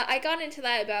 I got into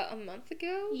that about a month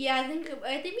ago. Yeah, I think we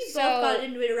both got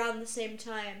into it around the same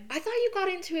time. I thought you got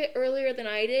into it earlier than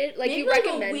I did. Like, maybe you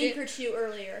recommended a week or two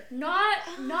earlier.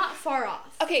 Not far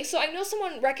off. Okay, so I know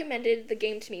someone recommended the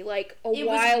game to me like a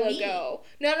while ago.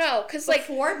 No, because like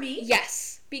before me.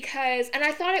 Yes. Because, and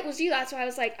I thought it was you, that's why I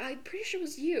was like, I'm pretty sure it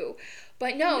was you.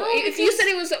 But no, if because, you said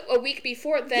it was a week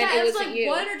before, then it wasn't like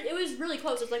you. It was really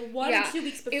close. It was like 1 or 2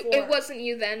 weeks before. It wasn't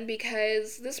you then,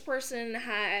 because this person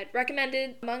had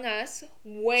recommended Among Us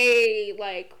way,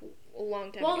 like, a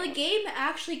long time ago. Well, the game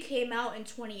actually came out in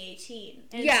 2018.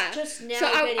 And it's just now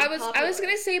so getting popular. I was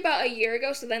going to say about a year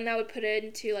ago, so then that would put it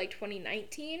into, like,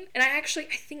 2019. And I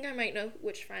think I might know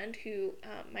which friend who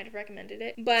might have recommended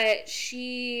it. But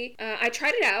she, I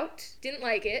tried it out, didn't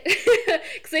like it,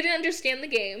 because I didn't understand the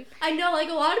game. I know, like,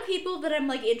 a lot of people that I'm,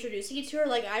 like, introducing it to are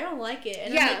like, I don't like it.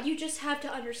 And I'm like, you just have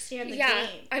to understand the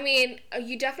game. I mean,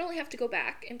 you definitely have to go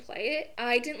back and play it.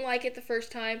 I didn't like it the first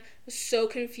time. I was so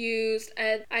confused,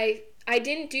 and I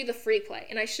didn't do the free play,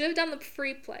 and I should have done the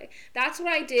free play. That's what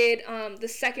I did the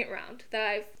second round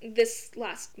this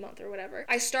last month or whatever.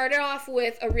 I started off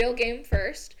with a real game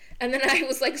first, and then I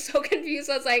was like so confused,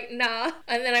 I was like, nah.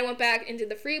 And then I went back and did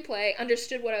the free play,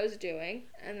 understood what I was doing,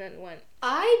 and then went.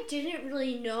 I didn't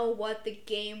really know what the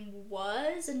game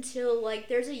was until, like,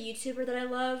 there's a YouTuber that I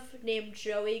love named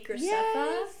Joey Graceffa.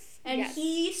 Yes. And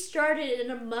he started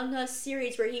an Among Us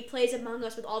series where he plays Among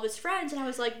Us with all of his friends, and I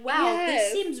was like, wow,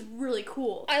 this seems really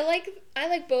cool. I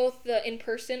like both the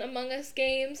in-person Among Us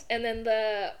games and then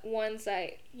the ones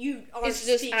that you are it's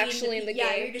just actually in the game.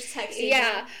 Yeah, you're just texting.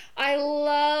 Yeah, I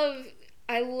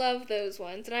love those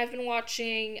ones, and I've been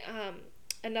watching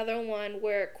another one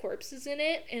where Corpse is in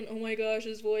it, and oh my gosh,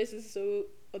 his voice is so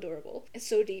adorable. It's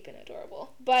so deep and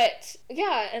adorable. But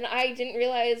yeah, and I didn't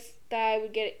realize that I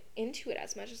would get into it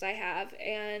as much as I have,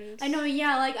 and I know,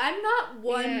 yeah, like, I'm not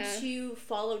one to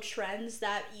follow trends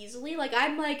that easily. Like,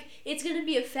 I'm like, it's gonna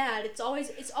be a fad. It's always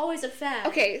a fad.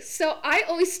 Okay, so I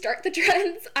always start the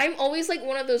trends. I'm always, like,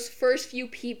 one of those first few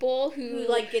people who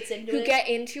like, get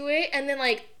into it, and then,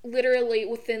 like, literally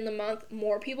within the month,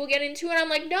 more people get into it. I'm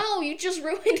like, no, you just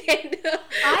ruined it.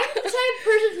 I'm the type of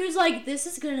person who's like, this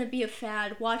is gonna be a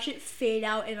fad. Watch it fade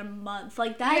out in a month.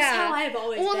 Like, that's how I've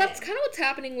always been. Well, that's kind of what's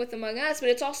happening with Among Us, but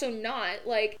it's also not.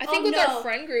 Like, I think with our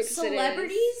friend groups,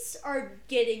 celebrities are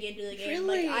getting into the game.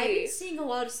 Really? Like, I've been seeing a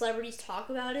lot of celebrities talk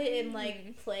about it and,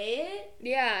 like, play it.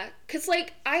 Yeah, because,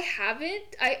 like, I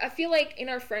haven't. I feel like in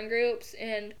our friend groups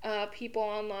and people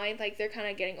online, like, they're kind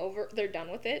of they're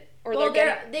done with it. Or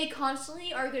they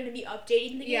constantly are going to be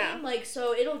updating the game, like,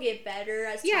 so it'll get better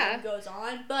as time goes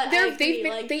on. But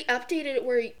they updated it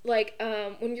where, like,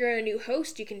 when you're a new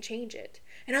host, you can change it.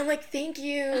 And I'm like, thank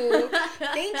you.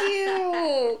 Thank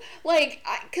you. Like,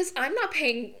 because I'm not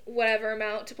paying whatever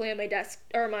amount to play on my desk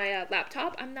or my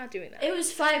laptop. I'm not doing that. It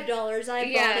was $5.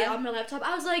 I bought it on my laptop.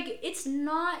 I was like, it's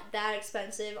not that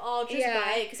expensive. I'll just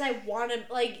buy it because I want to,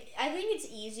 like, I think it's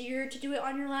easier to do it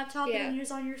on your laptop than it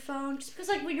is on your phone. Just because,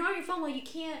 like, when you're on your phone, like, you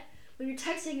can't, when you're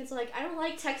texting, it's like, I don't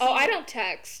like texting. Oh, I don't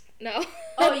text. No.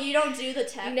 Oh, you don't do the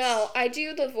text? No, I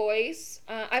do the voice.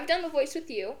 I've done the voice with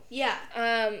you. Yeah.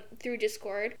 Through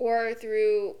Discord or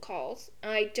through calls.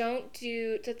 I don't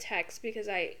do the text because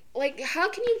how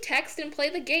can you text and play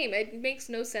the game? It makes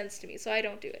no sense to me, so I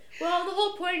don't do it. Well, the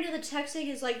whole point of the texting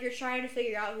is, like, you're trying to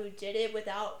figure out who did it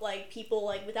without, like, people,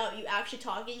 like, without you actually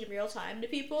talking in real time to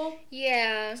people.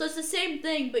 Yeah. So it's the same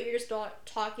thing, but you're just not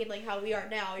talking like how we are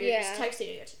now. You're just texting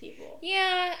it to people.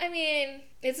 Yeah, I mean,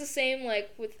 it's the same,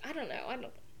 like, with, I don't know.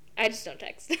 I just don't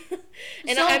text.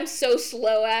 And I'm so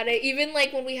slow at it. Even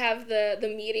like when we have the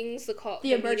meetings, the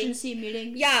emergency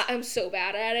meetings. Yeah, I'm so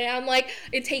bad at it. I'm like,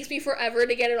 it takes me forever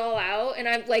to get it all out, and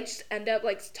I'm like just end up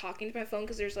like talking to my phone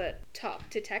because there's a talk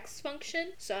to text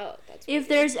function. So that's if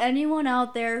there's anyone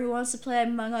out there who wants to play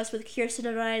Among Us with Kirsten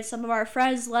and I and some of our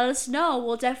friends, let us know.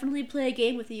 We'll definitely play a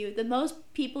game with you. The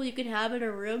most people you can have in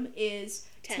a room is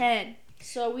 10.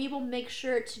 So we will make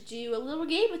sure to do a little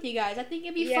game with you guys. I think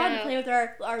it'd be fun to play with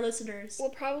our listeners.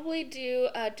 We'll probably do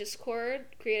a Discord,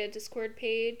 create a Discord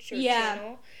page or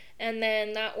channel, and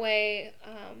then that way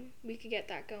we could get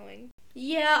that going.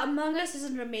 Yeah, Among Us is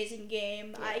an amazing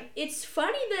game. Yeah. It's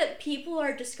funny that people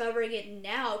are discovering it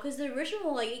now, because the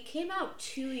original, like, it came out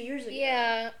 2 years ago.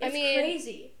 Yeah, it's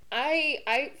crazy.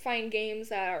 I find games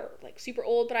that are like super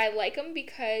old, but I like them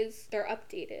because they're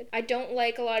updated. I don't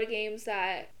like a lot of games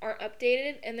that aren't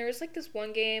updated, and there's like this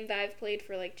one game that I've played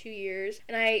for like 2 years,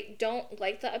 and I don't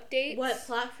like the updates. What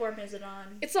platform is it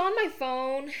on? It's on my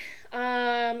phone.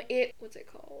 What's it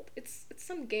called? It's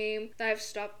some game that I've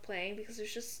stopped playing because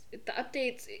there's just the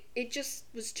updates. It just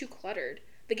was too cluttered.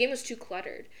 The game was too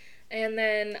cluttered, and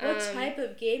then what type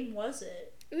of game was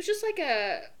it? It was just like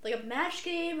a match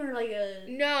game or like a...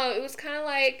 No, it was kind of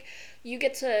like you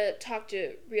get to talk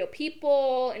to real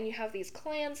people and you have these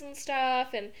clans and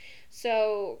stuff, and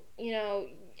so, you know,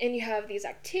 and you have these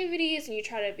activities and you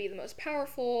try to be the most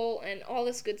powerful and all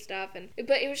this good stuff,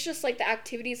 but it was just like the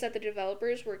activities that the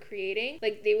developers were creating,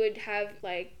 like they would have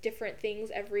like different things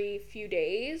every few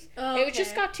days. It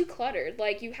just got too cluttered.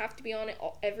 Like you have to be on it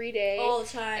every day, all the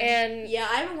time, and yeah,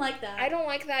 I don't like that. I don't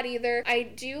like that either. I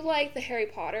do like the Harry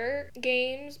Potter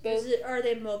games. Both are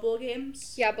they mobile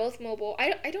games? Yeah, both mobile.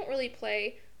 I don't really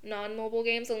play non-mobile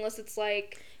games unless it's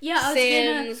like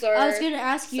Sims I was gonna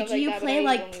ask you, do you play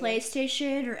like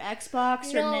PlayStation or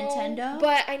Xbox or Nintendo?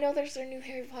 But I know there's their new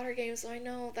Harry Potter games, so I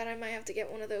know that I might have to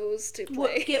get one of those to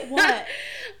play. Get what?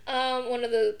 One of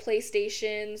the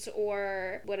PlayStations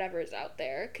or whatever's out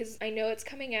there, because I know it's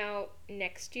coming out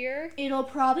next year. It'll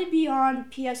probably be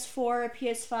on PS4,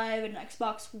 PS5, and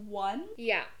Xbox One.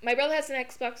 Yeah, my brother has an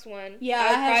Xbox One. Yeah,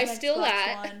 I have probably steal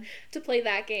that to play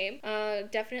that game.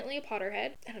 Definitely a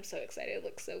Potterhead, and I'm so excited. It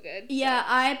looks so good. Yeah,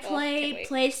 I play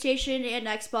PlayStation and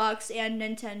Xbox and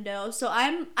Nintendo. So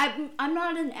I'm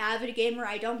not an avid gamer.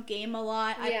 I don't game a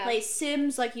lot. I play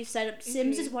Sims, like you said.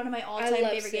 Sims is one of my all-time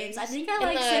favorite games. I think I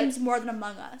like Sims more than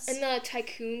Among Us. And the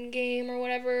Tycoon game or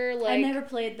whatever. Like, I never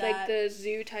played that. Like the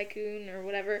Zoo Tycoon or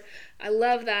whatever. I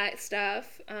love that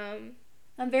stuff.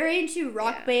 I'm very into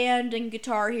Rock Band and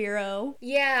Guitar Hero.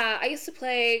 Yeah, I used to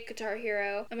play Guitar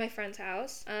Hero at my friend's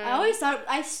house.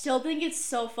 I still think it's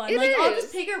so fun. I'll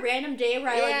just pick a random day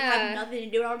where I have nothing to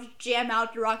do and I'll just jam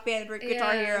out to Rock Band or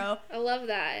Guitar Hero. I love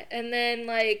that. And then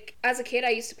as a kid I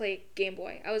used to play Game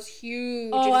Boy. I was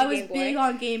huge into I was Game Boy. Big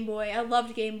on Game Boy. I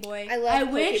loved Game Boy. I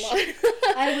wish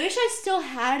I still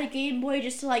had a Game Boy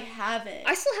just to have it.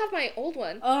 I still have my old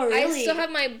one. Oh, really? I still have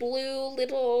my blue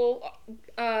little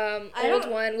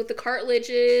old one with the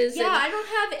cartridges. Yeah, I don't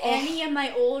have any of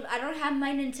my old. I don't have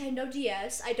my Nintendo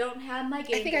DS. I don't have my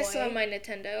Game Boy. I think I still have my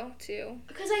Nintendo too.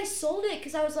 Because I sold it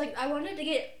because I was like, I wanted to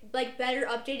get better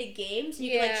updated games. And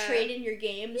you could trade in your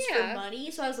games for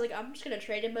money. So I was like, I'm just gonna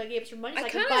trade in my games for money so I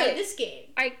can buy this game.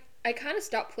 I kind of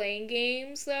stopped playing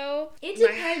games, though. It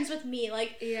depends with me.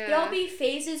 There'll be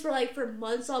phases where, for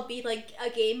months I'll be, a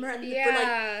gamer, and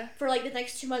for the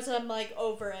next 2 months I'm,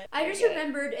 over it. I just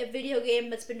remembered a video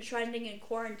game that's been trending in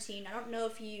quarantine. I don't know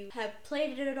if you have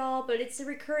played it at all, but it's a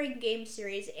recurring game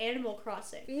series, Animal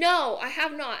Crossing. No, I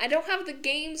have not. I don't have the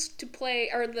games to play,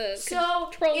 or the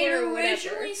controller or whatever. It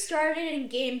originally started in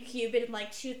GameCube in,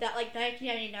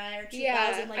 1999 or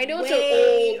 2000, I know it's an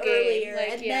old game.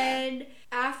 Earlier. Then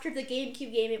after the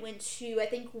GameCube game, it went to, I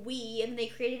think, Wii, and they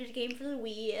created a game for the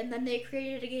Wii, and then they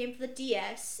created a game for the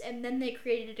DS, and then they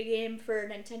created a game for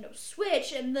Nintendo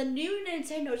Switch, and the new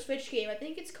Nintendo Switch game, I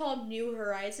think it's called New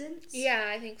Horizons. Yeah,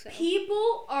 I think so.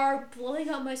 People are blowing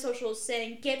up my socials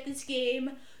saying, get this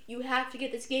game, you have to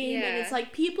get this game, and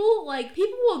it's people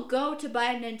will go to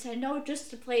buy a Nintendo just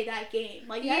to play that game.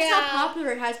 That's how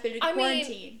popular it has been in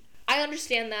quarantine. I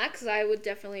understand that because I would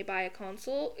definitely buy a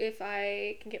console if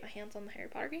I can get my hands on the Harry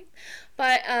Potter game.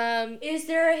 But is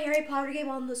there a Harry Potter game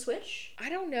on the Switch? I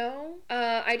don't know.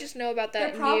 I just know about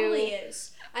that. There probably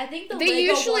is. I think the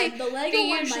Lego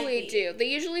one might be. They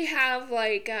usually have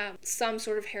some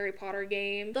sort of Harry Potter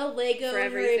game. The Lego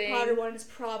Harry Potter one is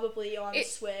probably on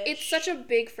Switch. It's such a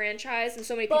big franchise and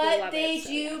so many people love it. But they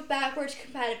do backwards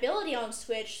compatibility on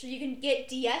Switch, so you can get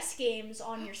DS games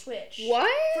on your Switch.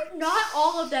 What? Not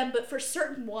all of them, but but for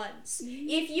certain ones.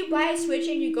 If you buy a Switch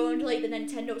and you go into like the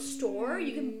Nintendo store,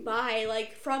 you can buy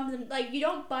like from the like you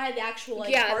don't buy the actual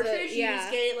like cartridge, you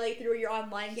just get it like through your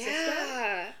online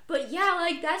system. But yeah,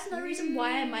 like that's another reason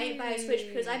why I might buy a Switch,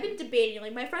 because I've been debating.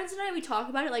 Like my friends and I, we talk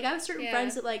about it. Like I have certain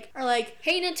friends that like are like,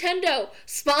 "Hey Nintendo,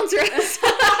 sponsor us."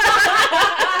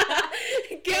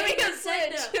 Give me a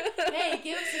Switch. Hey,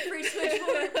 give us a free Switch.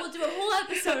 We'll do a whole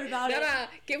episode about it. No,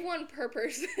 give one per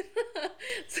person.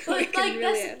 So but like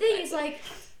that's the thing is like,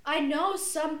 I know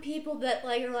some people that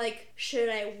like are like, should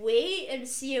I wait and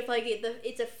see if like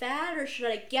it's a fad, or should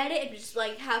I get it and just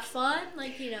like have fun,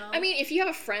 like, you know? I mean, if you have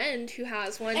a friend who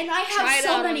has one, and I have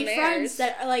so many friends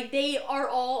that are like, they are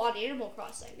all on Animal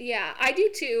Crossing. Yeah, I do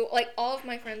too. Like all of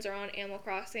my friends are on Animal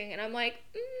Crossing, and I'm like,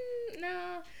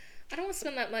 nah. I don't want to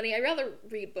spend that money. I'd rather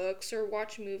read books or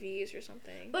watch movies or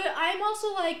something. But I'm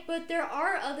also like, but there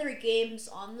are other games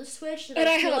on the Switch that but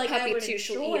I feel have like a puppy I would too,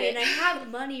 enjoy, and I have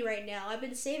money right now. I've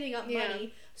been saving up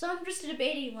money, so I'm just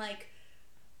debating like,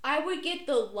 I would get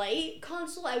the Lite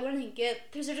console. I wouldn't get,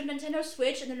 because there's a Nintendo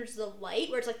Switch and then there's the Lite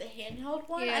where it's like the handheld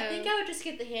one. I think I would just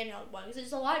get the handheld one because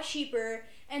it's a lot cheaper,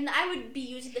 and I would be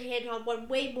using the handheld one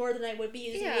way more than I would be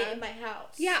using it in my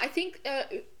house. Yeah, I think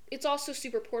it's also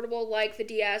super portable, like the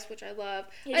DS, which I love.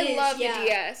 I love the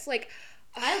DS. Like,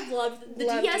 I loved the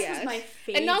DS was my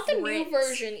favorite, and not the new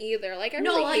version either. Like I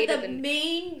really hated the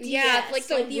main DS. Yeah, like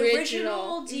the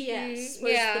original DS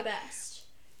was the best.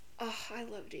 Oh, I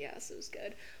love DS. It was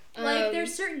good. Like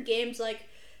there's certain games like.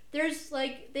 There's,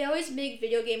 like, they always make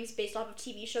video games based off of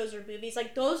TV shows or movies.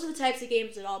 Like, those are the types of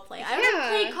games that I'll play. I don't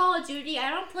play Call of Duty. I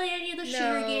don't play any of the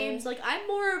shooter games. Like, I'm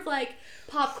more of, like,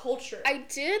 pop culture. I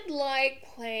did like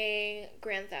playing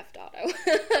Grand Theft Auto. Okay,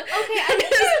 I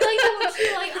did like that one,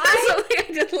 too. Like, I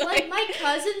did like, my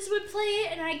cousins would play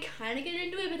it, and I kind of get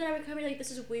into it, but then I would come in like,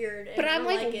 this is weird. But I'm,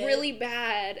 like really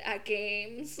bad at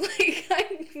games. Like,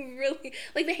 I'm really,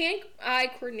 like, the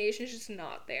hand-eye coordination is just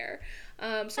not there.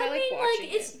 So I like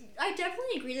watching it. I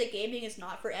definitely agree that gaming is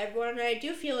not for everyone, and I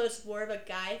do feel it's more of a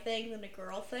guy thing than a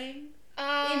girl thing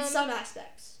in some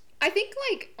aspects. I think,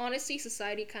 like, honestly,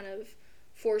 society kind of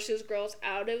forces girls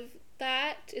out of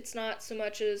that. It's not so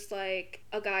much as, like,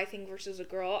 a guy thing versus a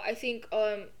girl. I think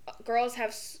girls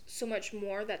have so much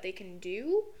more that they can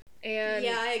do. And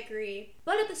yeah, I agree.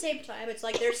 But at the same time, it's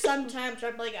like there's some times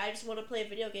where I'm like, I just want to play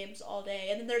video games all day.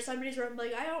 And then there's some days where I'm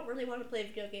like, I don't really want to play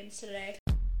video games today.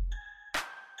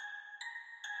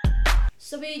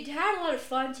 So we had a lot of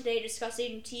fun today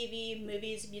discussing TV,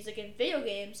 movies, music, and video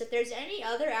games. If there's any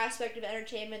other aspect of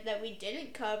entertainment that we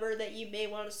didn't cover that you may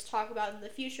want us to talk about in the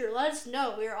future, let us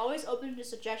know. We are always open to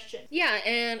suggestions. Yeah,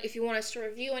 and if you want us to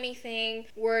review anything,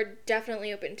 we're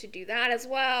definitely open to do that as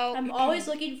well. I'm always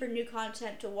looking for new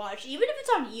content to watch, even if it's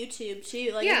on YouTube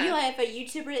too. Like if you have a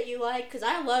YouTuber that you like, because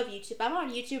I love YouTube. I'm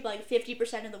on YouTube like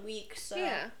 50% of the week. So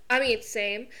yeah, I mean it's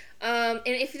same. And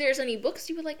if there's any books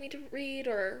you would like me to read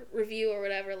or review or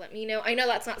whatever, let me know. I know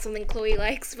that's not something Chloe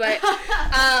likes, but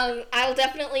I'll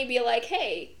definitely be like,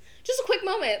 hey, just a quick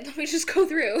moment. Let me just go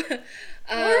through. Or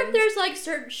if there's like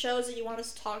certain shows that you want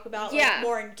us to talk about, like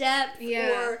more in depth,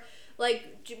 or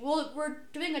like we're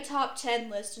doing a top 10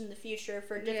 list in the future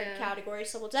for different categories,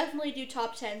 so we'll definitely do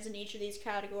top 10s in each of these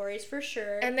categories for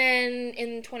sure. And then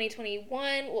in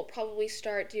 2021, we'll probably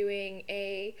start doing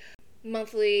a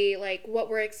monthly, like, what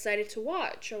we're excited to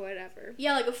watch or whatever.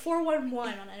 Yeah, like a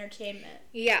 411 on entertainment.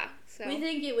 Yeah, so we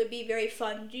think it would be very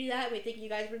fun to do that. We think you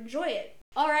guys would enjoy it.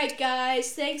 Alright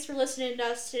guys, thanks for listening to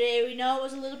us today. We know it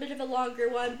was a little bit of a longer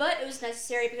one, but it was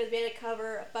necessary because we had to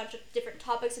cover a bunch of different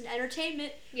topics in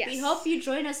entertainment. Yes. We hope you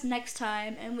join us next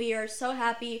time, and we are so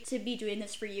happy to be doing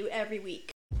this for you every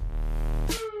week.